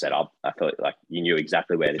obvious setup. I thought like you knew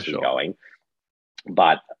exactly where this was going,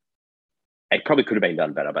 but it probably could have been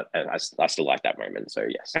done better. But I still like that moment. So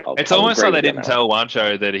yes, it's almost like they didn't tell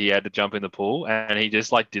Juancho that he had to jump in the pool, and he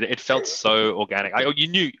just like did it. It felt so organic. You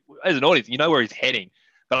knew as an audience, you know where he's heading,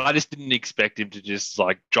 but I just didn't expect him to just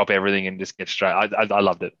like drop everything and just get straight. I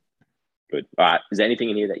loved it. Good. All right. Is there anything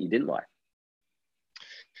in here that you didn't like?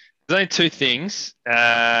 There's only two things.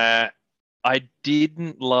 I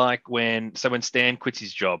didn't like when Stan quits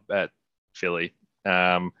his job at Philly,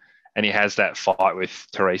 and he has that fight with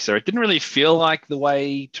Teresa. It didn't really feel like the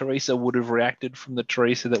way Teresa would have reacted from the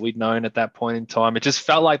Teresa that we'd known at that point in time. It just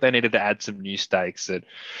felt like they needed to add some new stakes. That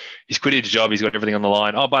he's quit his job, he's got everything on the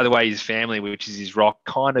line. Oh, by the way, his family, which is his rock,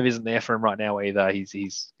 kind of isn't there for him right now either.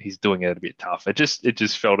 He's doing it a bit tough. It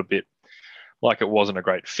just felt a bit like it wasn't a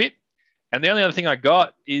great fit. And the only other thing I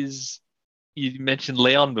got is, you mentioned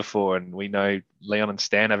Leon before, and we know Leon and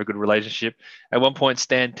Stan have a good relationship. At one point,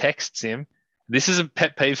 Stan texts him. This is a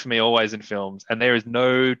pet peeve for me always in films, and there is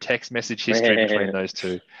no text message history between those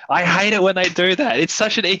two. I hate it when they do that. It's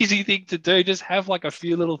such an easy thing to do. Just have like a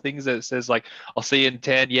few little things that says like, "I'll see you in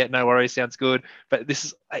 10. Yeah, no worries. Sounds good." But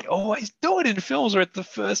I always do it in films where it's the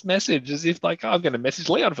first message, as if like, oh, I'm going to message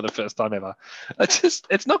Leon for the first time ever.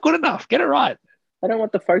 It's not good enough. Get it right. I don't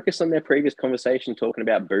want the focus on their previous conversation talking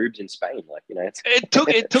about boobs in Spain. Like, it took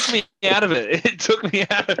me out of it. It took me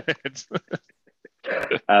out of it.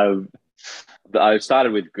 I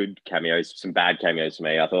started with good cameos, some bad cameos for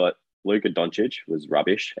me. I thought Luka Doncic was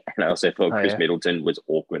rubbish, and I also thought Chris Middleton was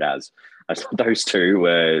awkward as. I thought those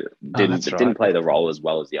two didn't play the role as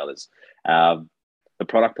well as the others. The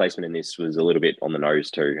product placement in this was a little bit on the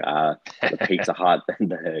nose too. The Pizza Hut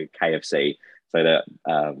and the KFC, so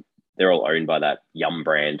that. They're all owned by that Yum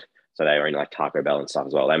brand. So they own like Taco Bell and stuff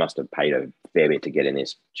as well. They must have paid a fair bit to get in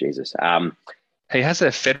this. Jesus. He has a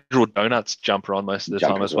Federal Donuts jumper on most of the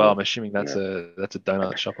time as well. I'm assuming that's a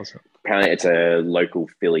donut shop or something. Apparently it's a local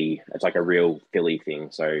Philly. It's like a real Philly thing.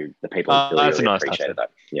 So the people in Philly really appreciate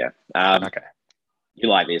that. Yeah. Okay. You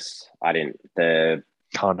like this? I didn't. The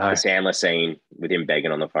Oh no. Sandler scene with him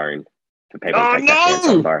begging on the phone for people Oh to take that chance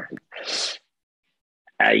on no! Bo.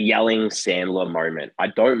 A yelling Sandler moment. I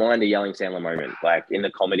don't mind a yelling Sandler moment, like in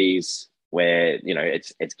the comedies where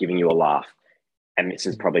it's giving you a laugh. And this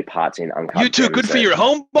is probably parts in Uncut You too Gems good for your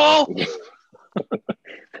home ball.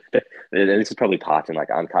 this is probably parts in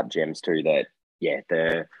like Uncut Gems too. That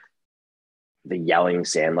the yelling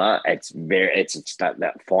Sandler. It's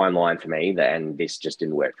that fine line for me. And this just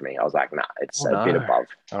didn't work for me. I was like, nah, it's a bit above.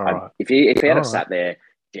 All right. If he had have sat there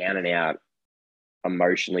down and out,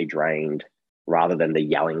 emotionally drained, rather than the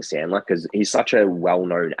yelling Sandler, because he's such a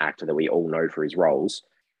well-known actor that we all know for his roles.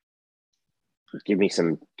 Give me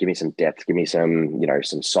some depth. Give me some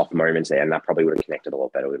some soft moments there, and that probably would have connected a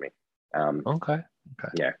lot better with me. Okay.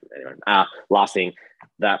 Yeah. Anyway, last thing,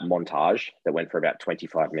 that montage that went for about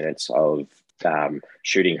 25 minutes of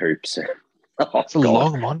shooting hoops. It's a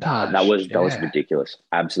long montage. That was ridiculous.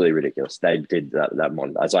 Absolutely ridiculous. They did that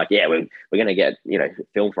montage. I was like, yeah, we're gonna get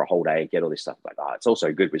film for a whole day, get all this stuff. Like, it's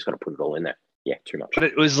also good. We just got to put it all in there. Yeah, too much. But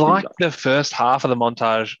it was like the first half of the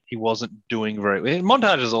montage, he wasn't doing very well.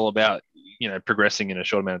 Montage is all about progressing in a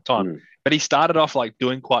short amount of time. But he started off like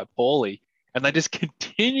doing quite poorly, and they just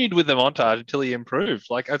continued with the montage until he improved.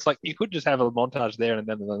 Like it's like you could just have a montage there and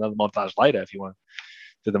then another montage later if you want to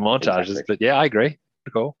do the montages. Exactly. But yeah, I agree.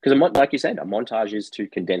 Cool. Because like you said, a montage is to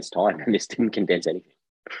condense time, and this didn't condense anything.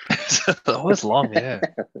 It was long, yeah.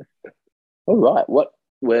 All right. What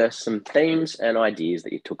were some themes and ideas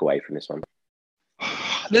that you took away from this one?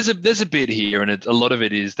 There's a bit here, and a lot of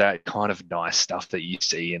it is that kind of nice stuff that you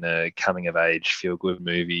see in a coming-of-age feel-good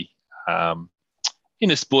movie. In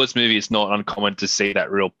a sports movie, it's not uncommon to see that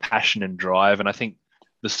real passion and drive, and I think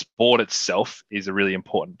the sport itself is a really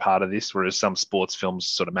important part of this, whereas some sports films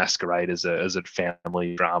sort of masquerade as a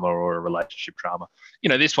family drama or a relationship drama.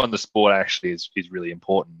 This one, the sport actually is really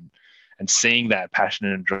important, and seeing that passion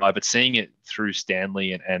and drive, but seeing it through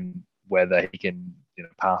Stanley and whether he can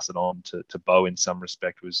pass it on to Bo in some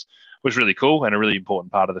respect was really cool and a really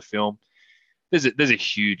important part of the film. There's a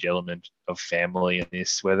huge element of family in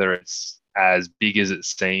this, whether it's as big as it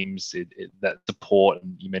seems, that support,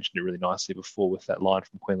 and you mentioned it really nicely before with that line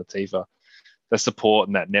from Queen Latifah, the support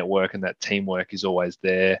and that network and that teamwork is always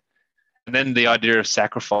there. And then the idea of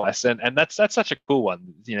sacrifice, and that's such a cool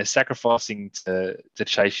one. Sacrificing to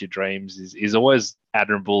chase your dreams is always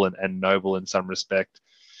admirable and noble in some respect.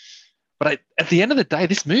 But at the end of the day,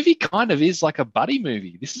 this movie kind of is like a buddy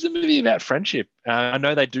movie. This is a movie about friendship. I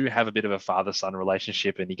know they do have a bit of a father-son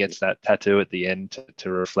relationship, and he gets that tattoo at the end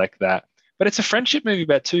to reflect that. But it's a friendship movie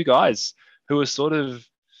about two guys who are sort of,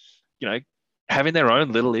 having their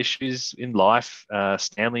own little issues in life.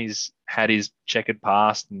 Stanley's had his checkered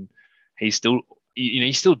past, and he's still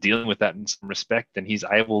dealing with that in some respect, and he's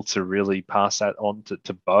able to really pass that on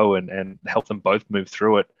to Bo and help them both move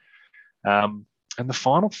through it. And the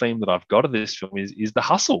final theme that I've got of this film is the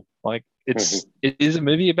hustle. Like it is a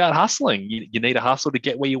movie about hustling. You need a hustle to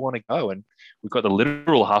get where you want to go. And we've got the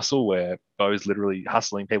literal hustle where Bo's literally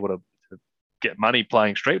hustling people to get money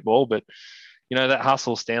playing street ball. But, that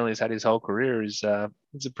hustle Stanley's had his whole career is a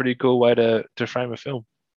pretty cool way to frame a film.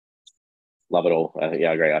 Love it all. Yeah,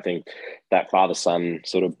 I agree. I think that father-son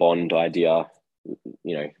sort of bond idea,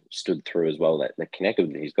 stood through as well. That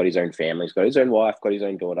connected. He's got his own family. He's got his own wife, got his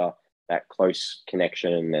own daughter. That close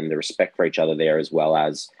connection and the respect for each other there, as well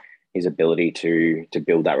as his ability to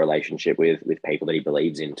build that relationship with people that he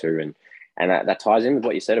believes into. And that ties in with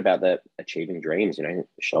what you said about the achieving dreams,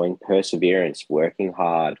 showing perseverance, working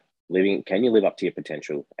hard, can you live up to your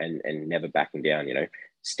potential and never backing down,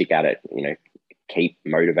 stick at it, keep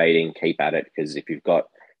motivating, keep at it. Because if you've got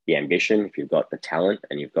the ambition, if you've got the talent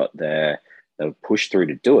and you've got the push through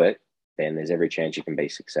to do it, then there's every chance you can be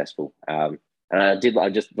successful. And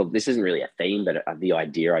this isn't really a theme, but the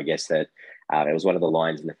idea, I guess, that it was one of the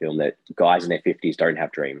lines in the film that guys in their 50s don't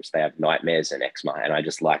have dreams. They have nightmares and eczema. And I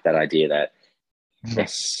just like that idea that,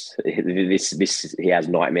 yes, he has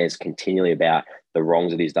nightmares continually about the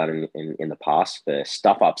wrongs that he's done in the past, the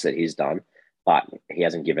stuff ups that he's done, but he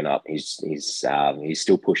hasn't given up. He's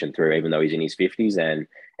still pushing through, even though he's in his 50s. And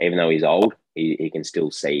even though he's old, he can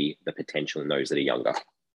still see the potential in those that are younger.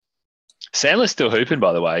 Sandler's still hooping,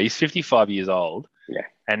 by the way. He's 55 years old. Yeah.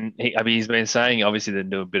 And he's been saying, obviously, they're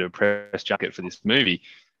doing a bit of press junket for this movie.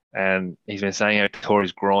 And he's been saying he tore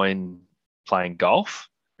his groin playing golf.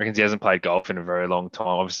 Reckons he hasn't played golf in a very long time.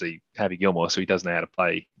 Obviously, Happy Gilmore, so he doesn't know how to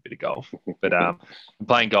play a bit of golf. But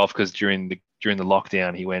playing golf because during the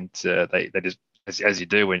lockdown, he went. They just, as you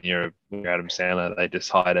do when you're Adam Sandler, they just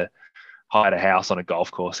hired hired a house on a golf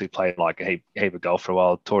course. He played like a heap of golf for a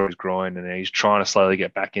while, tore his groin, and he's trying to slowly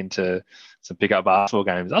get back into some pickup basketball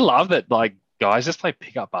games. I love that, like, guys just play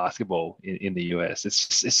pickup basketball in the US.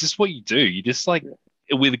 It's just what you do. You just like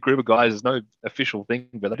with a group of guys. There's no official thing,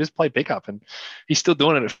 but they just play pickup, and he's still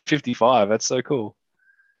doing it at 55. That's so cool.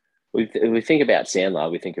 We think about Sandler.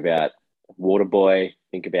 We think about Waterboy.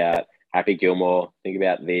 Think about Happy Gilmore. Think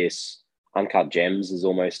about this. Uncut Gems is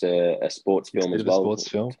almost a sports film as well. Sports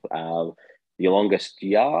film. The Longest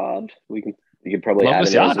Yard. You can probably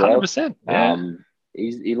Longest add it Yard, as well. 100%.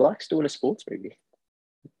 Yeah. He likes doing a sports movie.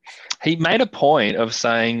 He made a point of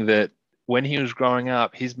saying that when he was growing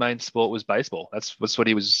up, his main sport was baseball. That's what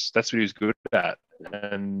he was good at,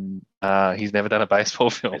 and he's never done a baseball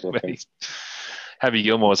film. Happy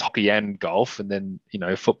Gilmore was hockey and golf, and then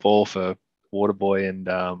football for Waterboy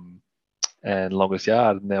and Longest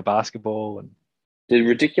Yard, and now basketball. And did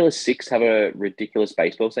Ridiculous Six have a ridiculous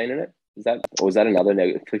baseball scene in it? Was that another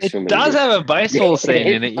Netflix film? It does have a baseball scene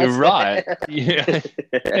in it. You're right. Yeah.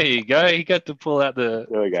 There you go. You got to pull out the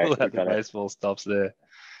baseball stops there.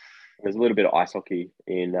 There's a little bit of ice hockey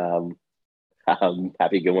in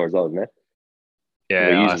Happy Gilmore as well, isn't there?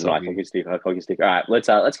 Yeah, ice hockey stick. All right,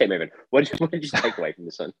 let's keep moving. What did you take away from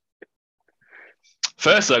this one?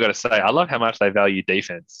 First, I got to say, I love how much they value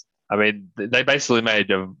defense. I mean, they basically made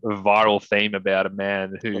a viral theme about a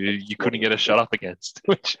man who you couldn't get a shot up against,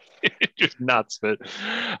 which is just nuts. But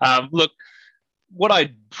look, what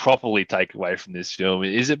I properly take away from this film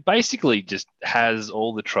is it basically just has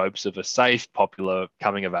all the tropes of a safe, popular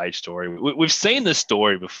coming-of-age story. We've seen this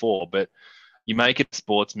story before, but you make it a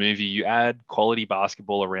sports movie, you add quality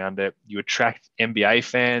basketball around it, you attract NBA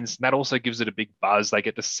fans, and that also gives it a big buzz. They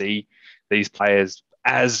get to see these players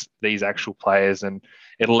as these actual players, and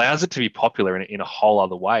it allows it to be popular in a whole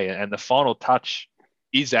other way. And the final touch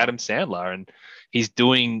is Adam Sandler, and he's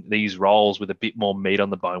doing these roles with a bit more meat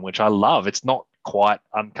on the bone, which I love. It's not quite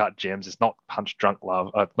Uncut Gems. It's not Punch Drunk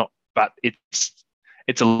Love. But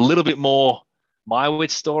it's a little bit more My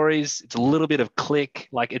Witch Stories. It's a little bit of Click.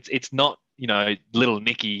 Like it's not Little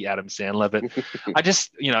Nicky Adam Sandler, but I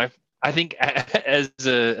just I think as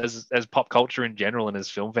pop culture in general and as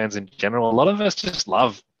film fans in general, a lot of us just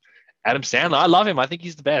love Adam Sandler. I love him. I think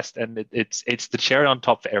he's the best, and it's the cherry on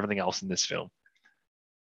top for everything else in this film.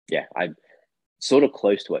 Yeah, I'm sort of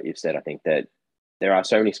close to what you've said. I think that there are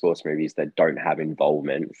so many sports movies that don't have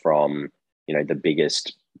involvement from the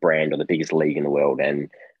biggest brand or the biggest league in the world, and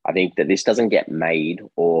I think that this doesn't get made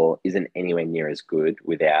or isn't anywhere near as good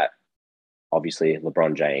without obviously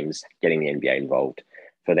LeBron James getting the NBA involved.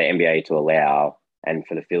 For the NBA to allow, and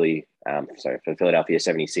for the Philadelphia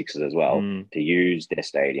 76ers as well, to use their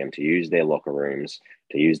stadium, to use their locker rooms,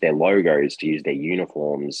 to use their logos, to use their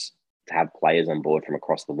uniforms, to have players on board from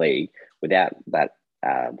across the league without that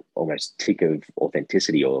almost tick of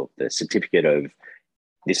authenticity or the certificate of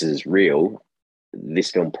this is real,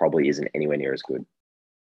 this film probably isn't anywhere near as good.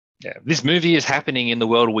 Yeah, this movie is happening in the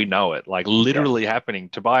world we know it, like literally happening.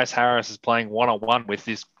 Tobias Harris is playing one-on-one with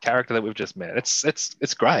this character that we've just met.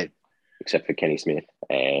 It's great. Except for Kenny Smith.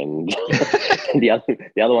 And the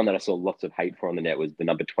other one that I saw lots of hate for on the net was the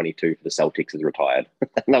number 22 for the Celtics is retired.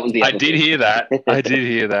 That was the other thing. Hear that. I did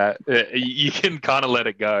hear that. You can kind of let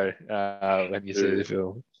it go when you see the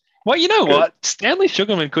film. Well, you know what? Stanley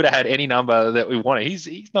Sugarman could have had any number that we wanted.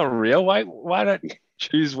 He's not real. Why don't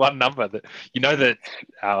choose one number that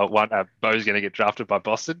that Bo's going to get drafted by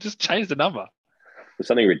Boston? Just change the number. There's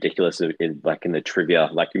something ridiculous in the trivia,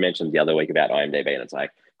 like you mentioned the other week about IMDb, and it's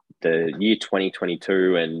like the year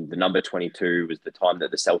 2022 and the number 22 was the time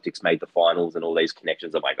that the Celtics made the finals and all these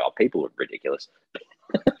connections. I'm like, oh, people are ridiculous.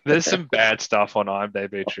 There's some bad stuff on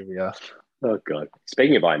IMDb trivia. Oh God!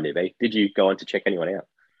 Speaking of IMDb, did you go on to check anyone out?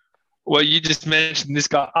 Well, you just mentioned this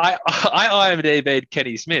guy. I IMDb'd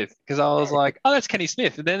Kenny Smith because I was like, oh, that's Kenny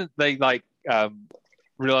Smith. And then they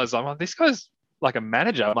realized I'm like, this guy's like a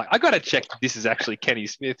manager. I'm like, I got to check this is actually Kenny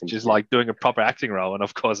Smith, just like doing a proper acting role. And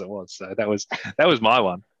of course it was. So that was my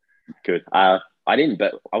one. Good. I didn't,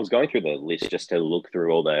 but I was going through the list just to look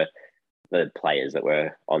through all the players that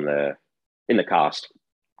were in the cast.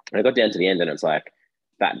 And I got down to the end and it's like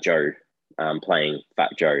Fat Joe playing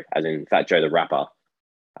Fat Joe, as in Fat Joe the rapper.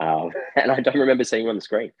 And I don't remember seeing him on the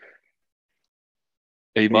screen.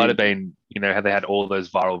 He might have been, how they had all those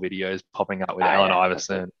viral videos popping up with Allen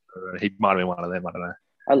Iverson. He might have been one of them. I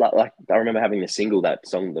don't know. I remember having the single, that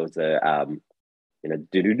song that was the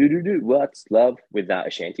do do do do do what's love with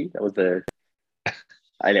Ashanti. That was the.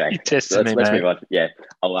 Anyway, let's move on. Yeah,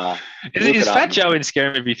 is Fat Joe in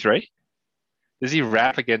Scary Movie 3? Does he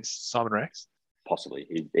rap against Simon Rex?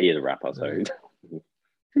 Possibly. He is a rapper, so.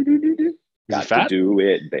 Is he Got to fat? do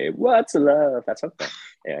it, babe. What's love? That's something.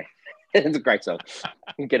 Yeah, it's a great song.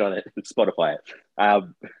 Get on it. Spotify it.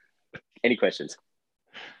 Any questions?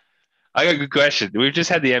 I got a good question. We've just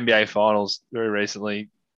had the NBA Finals very recently.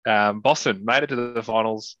 Boston made it to the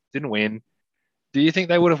finals, didn't win. Do you think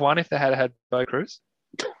they would have won if they had Bo Cruz?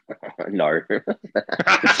 No.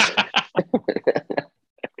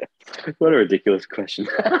 What a ridiculous question.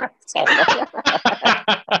 I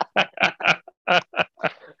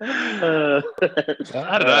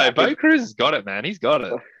don't know. Bo Cruz has got it, man. He's got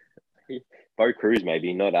it. Bo Cruz,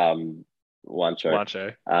 maybe not Juancho.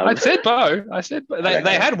 Juancho. I said Bo. I said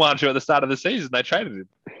they had Juancho at the start of the season. They traded him.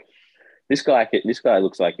 This guy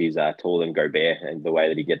looks like he's taller than Gobert, and the way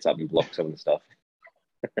that he gets up and blocks some of the stuff.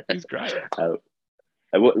 He's great.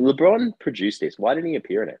 LeBron produced this. Why didn't he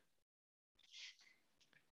appear in it?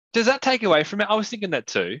 Does that take away from it? I was thinking that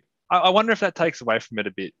too. I wonder if that takes away from it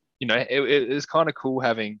a bit. You know, it's kind of cool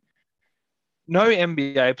having no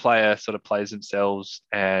NBA player sort of plays themselves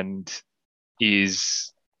and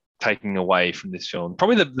is taking away from this film.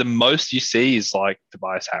 Probably the most you see is like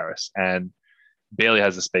Tobias Harris, and barely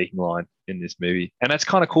has a speaking line in this movie. And that's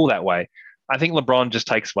kind of cool that way. I think LeBron just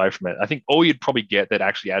takes away from it. I think all you'd probably get that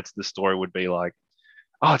actually adds to the story would be like,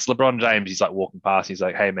 oh, it's LeBron James. He's like walking past. He's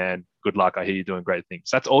like, hey, man, good luck. I hear you're doing great things.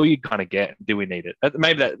 That's all you kind of get. Do we need it?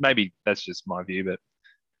 Maybe that's just my view, but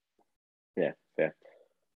yeah, fair.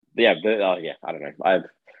 Yeah, I don't know. I've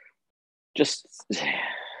just,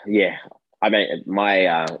 yeah. I mean,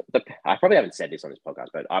 I probably haven't said this on this podcast,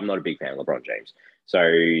 but I'm not a big fan of LeBron James. So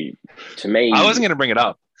to me, I wasn't going to bring it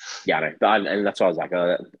up. Yeah, I know, and that's why I was like,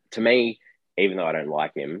 to me, even though I don't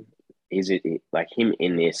like him, is it like him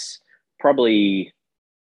in this probably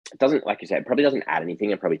doesn't, like you said, probably doesn't add anything.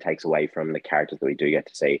 It probably takes away from the characters that we do get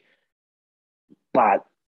to see. But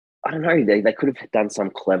I don't know, they could have done some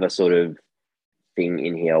clever sort of thing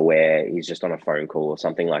in here where he's just on a phone call or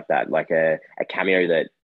something like that, like a cameo that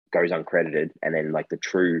goes uncredited, and then like the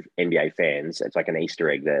true NBA fans, it's like an Easter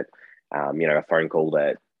egg that a phone call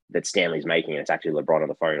that Stanley's making, and it's actually LeBron on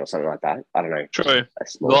the phone or something like that. I don't know. True.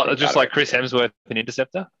 Just like Chris Hemsworth in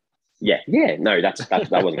Interceptor. Yeah. No, that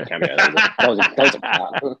wasn't a cameo. That was a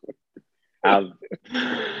part.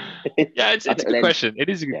 Yeah, it's a good question. It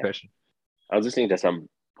is a good question. I was listening to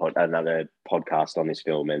another podcast on this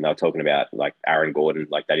film, and they were talking about like Aaron Gordon,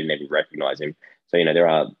 like they didn't even recognize him. So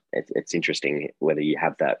it's interesting whether you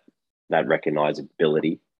have that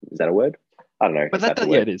recognizability. Is that a word? I don't know. But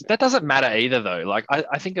it is. That doesn't matter either, though. Like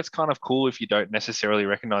I think it's kind of cool if you don't necessarily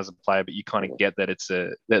recognize a player, but you kind of get that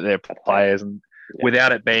that they're players, and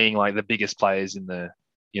without it being like the biggest players in the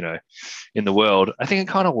world, I think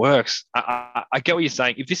it kind of works. I get what you're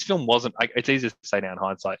saying. If this film wasn't, it's easy to say now in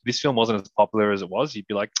hindsight, if this film wasn't as popular as it was, you'd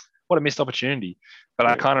be like, what a missed opportunity. But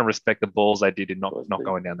I kind of respect the balls they did in not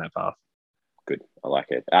going down that path. Good. I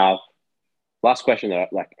like it. Last question,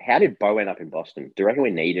 how did Bo end up in Boston? Do you reckon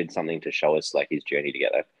we needed something to show us like his journey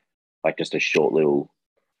together? Like just a short little...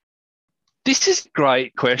 This is a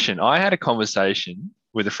great question. I had a conversation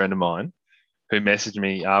with a friend of mine who messaged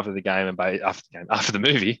me after the game and after the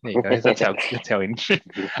movie. There you go. That's how after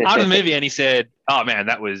the movie, and he said, "Oh man,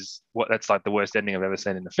 that's like the worst ending I've ever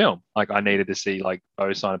seen in the film. Like I needed to see like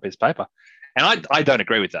Bo sign a piece of paper," and I don't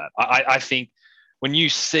agree with that. I think when you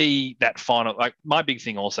see that final, like my big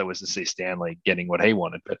thing also was to see Stanley getting what he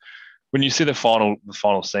wanted, but when you see the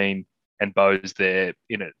final scene and Bo's there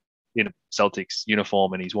in a Celtics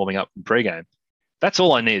uniform and he's warming up from pregame, that's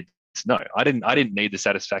all I need. No, I didn't need the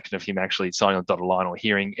satisfaction of him actually signing on the dotted line or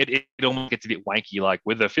hearing it. It almost gets a bit wanky, like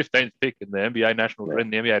with the 15th pick in the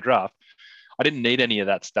NBA draft. I didn't need any of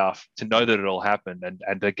that stuff to know that it all happened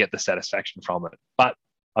and to get the satisfaction from it. But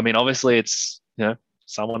I mean, obviously, it's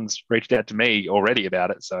someone's reached out to me already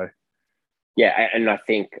about it. So yeah, and I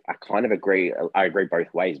think I kind of agree. I agree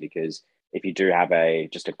both ways, because if you do have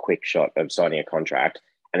just a quick shot of signing a contract,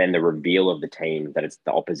 and then the reveal of the team that it's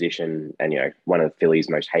the opposition and one of the Phillies'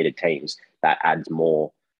 most hated teams, that adds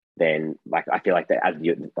more than like I feel like they're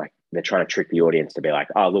trying to trick the audience to be like,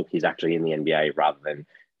 oh look, he's actually in the NBA, rather than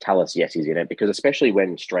tell us yes he's in it. Because especially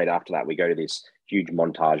when straight after that we go to this huge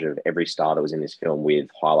montage of every star that was in this film with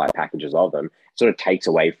highlight packages of them, it sort of takes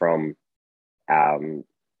away from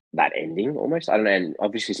that ending almost. I don't know. And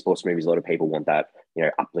obviously sports movies, a lot of people want that,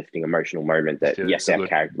 uplifting emotional moment that our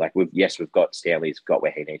character, like we've got Stanley's got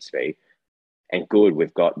where he needs to be, and good,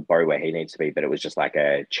 we've got Bo where he needs to be, but it was just like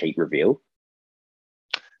a cheap reveal.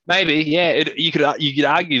 Maybe, yeah. You could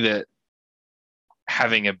argue that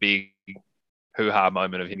having a big hoo-ha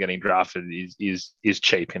moment of him getting drafted is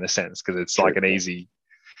cheap in a sense, because it's like an easy,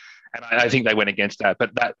 and I think they went against that.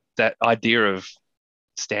 But that idea of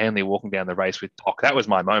Stanley walking down the race with Doc. That was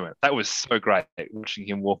my moment. That was so great watching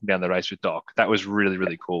him walking down the race with Doc. That was really,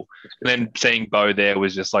 really cool. And then seeing Bo there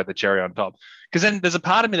was just like the cherry on top. Because then there's a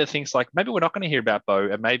part of me that thinks like maybe we're not going to hear about Bo,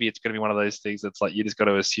 and maybe it's going to be one of those things that's like you just got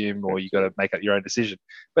to assume or you got to make up your own decision.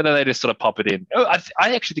 But then they just sort of pop it in. Oh,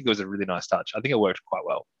 I actually think it was a really nice touch. I think it worked quite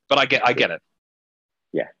well. But I get it.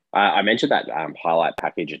 Yeah, I mentioned that highlight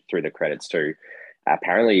package through the credits too.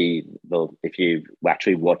 Apparently, if you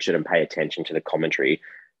actually watch it and pay attention to the commentary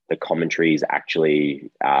is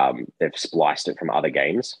actually they've spliced it from other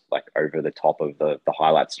games, like over the top of the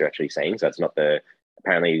highlights you're actually seeing. So it's not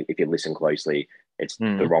apparently, if you listen closely, it's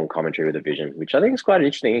the wrong commentary with the vision, which I think is quite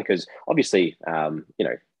interesting because obviously,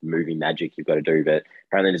 movie magic you've got to do, but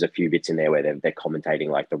apparently there's a few bits in there where they're commentating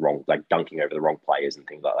like the wrong, like dunking over the wrong players and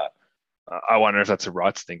things like that. I wonder if that's a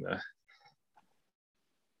rights thing though.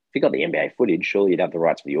 If you got the NBA footage, surely you'd have the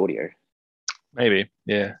rights for the audio. Maybe,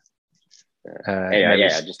 yeah.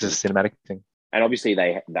 Just a cinematic thing. And obviously,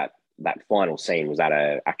 that final scene was at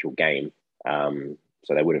an actual game, so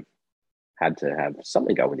they would have had to have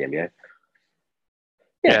something going with the NBA.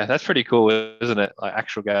 Yeah, that's pretty cool, isn't it? Like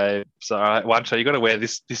actual game. So, Juancho, you got to wear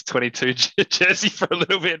this 22 jersey for a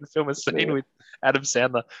little bit and film a scene with Adam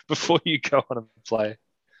Sandler before you go on and play.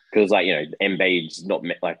 Because, Embiid's not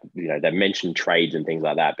they mentioned trades and things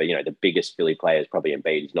like that, but the biggest Philly player is probably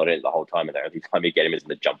Embiid. He's not in it the whole time, and the only time you get him is in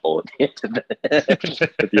the jump ball at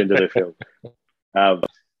the end of the film. All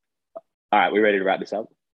right, we ready to wrap this up?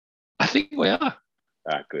 I think we are. All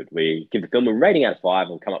right, good. We give the film a rating out of 5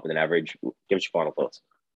 and come up with an average. Give us your final thoughts.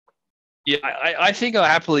 Yeah, I think I'll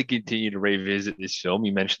happily continue to revisit this film.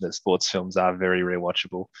 You mentioned that sports films are very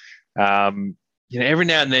rewatchable. Every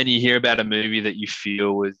now and then you hear about a movie that you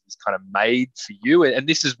feel was kind of made for you. And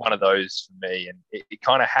this is one of those for me. And it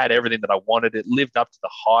kind of had everything that I wanted. It lived up to the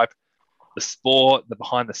hype, the sport, the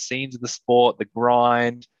behind the scenes of the sport, the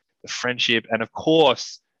grind, the friendship, and of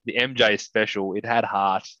course, the MJ special. It had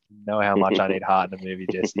heart. You know how much I need heart in a movie,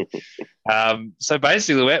 Jesse. So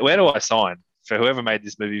basically, where do I sign? For whoever made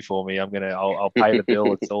this movie for me, I'll pay the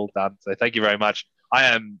bill. It's all done. So thank you very much. I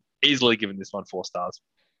am easily giving this one 4 stars.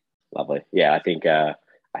 Lovely. Yeah, I think a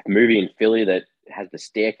movie in Philly that has the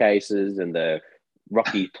staircases and the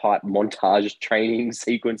Rocky-type montage training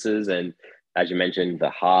sequences, and as you mentioned,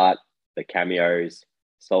 the heart, the cameos,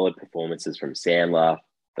 solid performances from Sandler.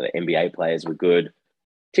 The NBA players were good.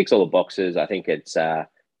 Ticks all the boxes. I think it's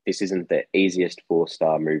this isn't the easiest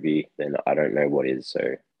 4-star movie, then I don't know what is. So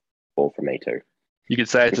 4 for me too. You could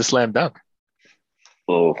say it's a slam dunk.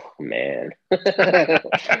 Oh, man. Bit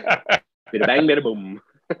of bang, bit of boom.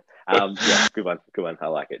 Yeah, good one. I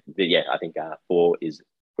like it. But yeah, I think 4 is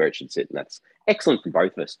where it should sit, and that's excellent for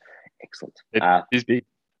both of us. Excellent. It is big.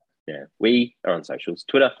 Yeah, we are on socials: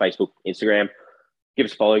 Twitter, Facebook, Instagram. Give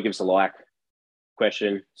us a follow, give us a like.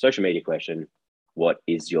 Social media question: what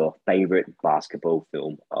is your favorite basketball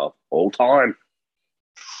film of all time?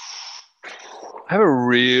 I have a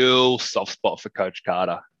real soft spot for Coach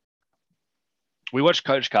Carter. We watched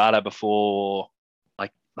Coach Carter before.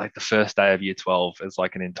 Like the first day of year 12 as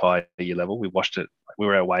like an entire year level. We watched it. We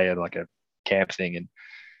were away at like a camp thing and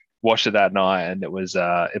watched it that night, and it was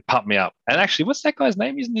it pumped me up. And actually, what's that guy's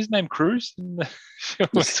name? Isn't his name Cruz in the film?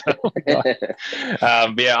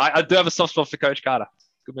 But yeah, I do have a soft spot for Coach Carter.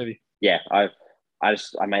 Good movie. Yeah, I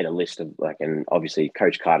made a list of and obviously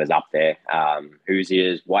Coach Carter's up there. Who's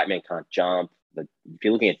his White Man Can't Jump. If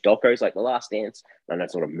you're looking at docos like The Last Dance, I know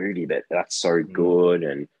it's not a movie, but that's so good.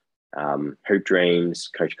 And Hoop Dreams,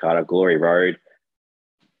 Coach Carter, Glory Road.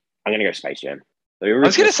 I'm going to go Space Jam. I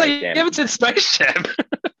was going to say, you haven't said Space Jam.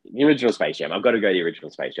 The original Space Jam. I've got to go the original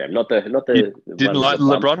Space Jam, not the. You didn't like the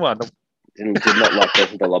LeBron one. Did not like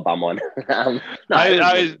the LeBron one. No,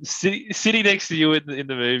 I was sitting next to you in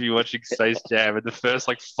the movie watching Space Jam, and the first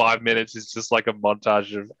 5 minutes is just like a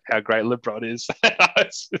montage of how great LeBron is.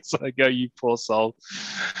 It's like, oh, you poor soul.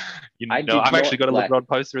 I've actually got a LeBron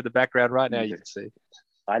poster in the background right now. You can see.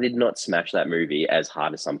 I did not smash that movie as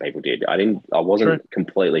hard as some people did. I wasn't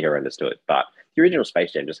completely horrendous to it, but the original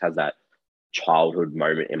Space Jam just has that childhood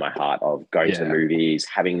moment in my heart of going to the movies,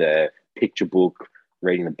 having the picture book,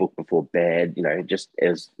 reading the book before bed, just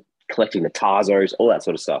as collecting the Tarzos, all that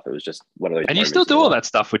sort of stuff. It was just one of those. And you still do all that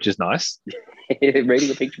stuff, which is nice. Reading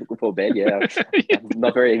the picture book before bed, yeah. I'm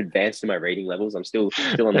not very advanced in my reading levels. I'm still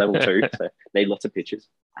on level 2, so need lots of pictures.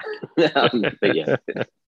 But yeah.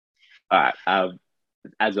 All right.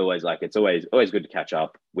 As always, it's always good to catch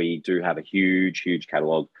up. We do have a huge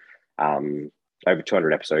catalog, over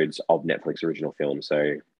 200 episodes of Netflix original films.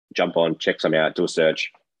 So jump on, check some out, do a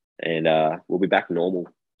search, and we'll be back normal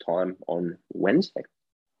time on Wednesday.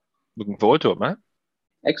 Looking forward to it, mate.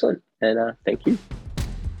 Excellent, and thank you.